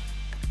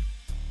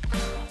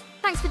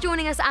 Thanks for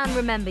joining us, and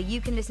remember,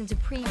 you can listen to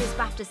previous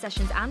BAFTA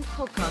sessions and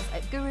podcasts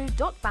at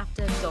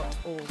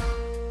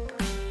guru.bafta.org.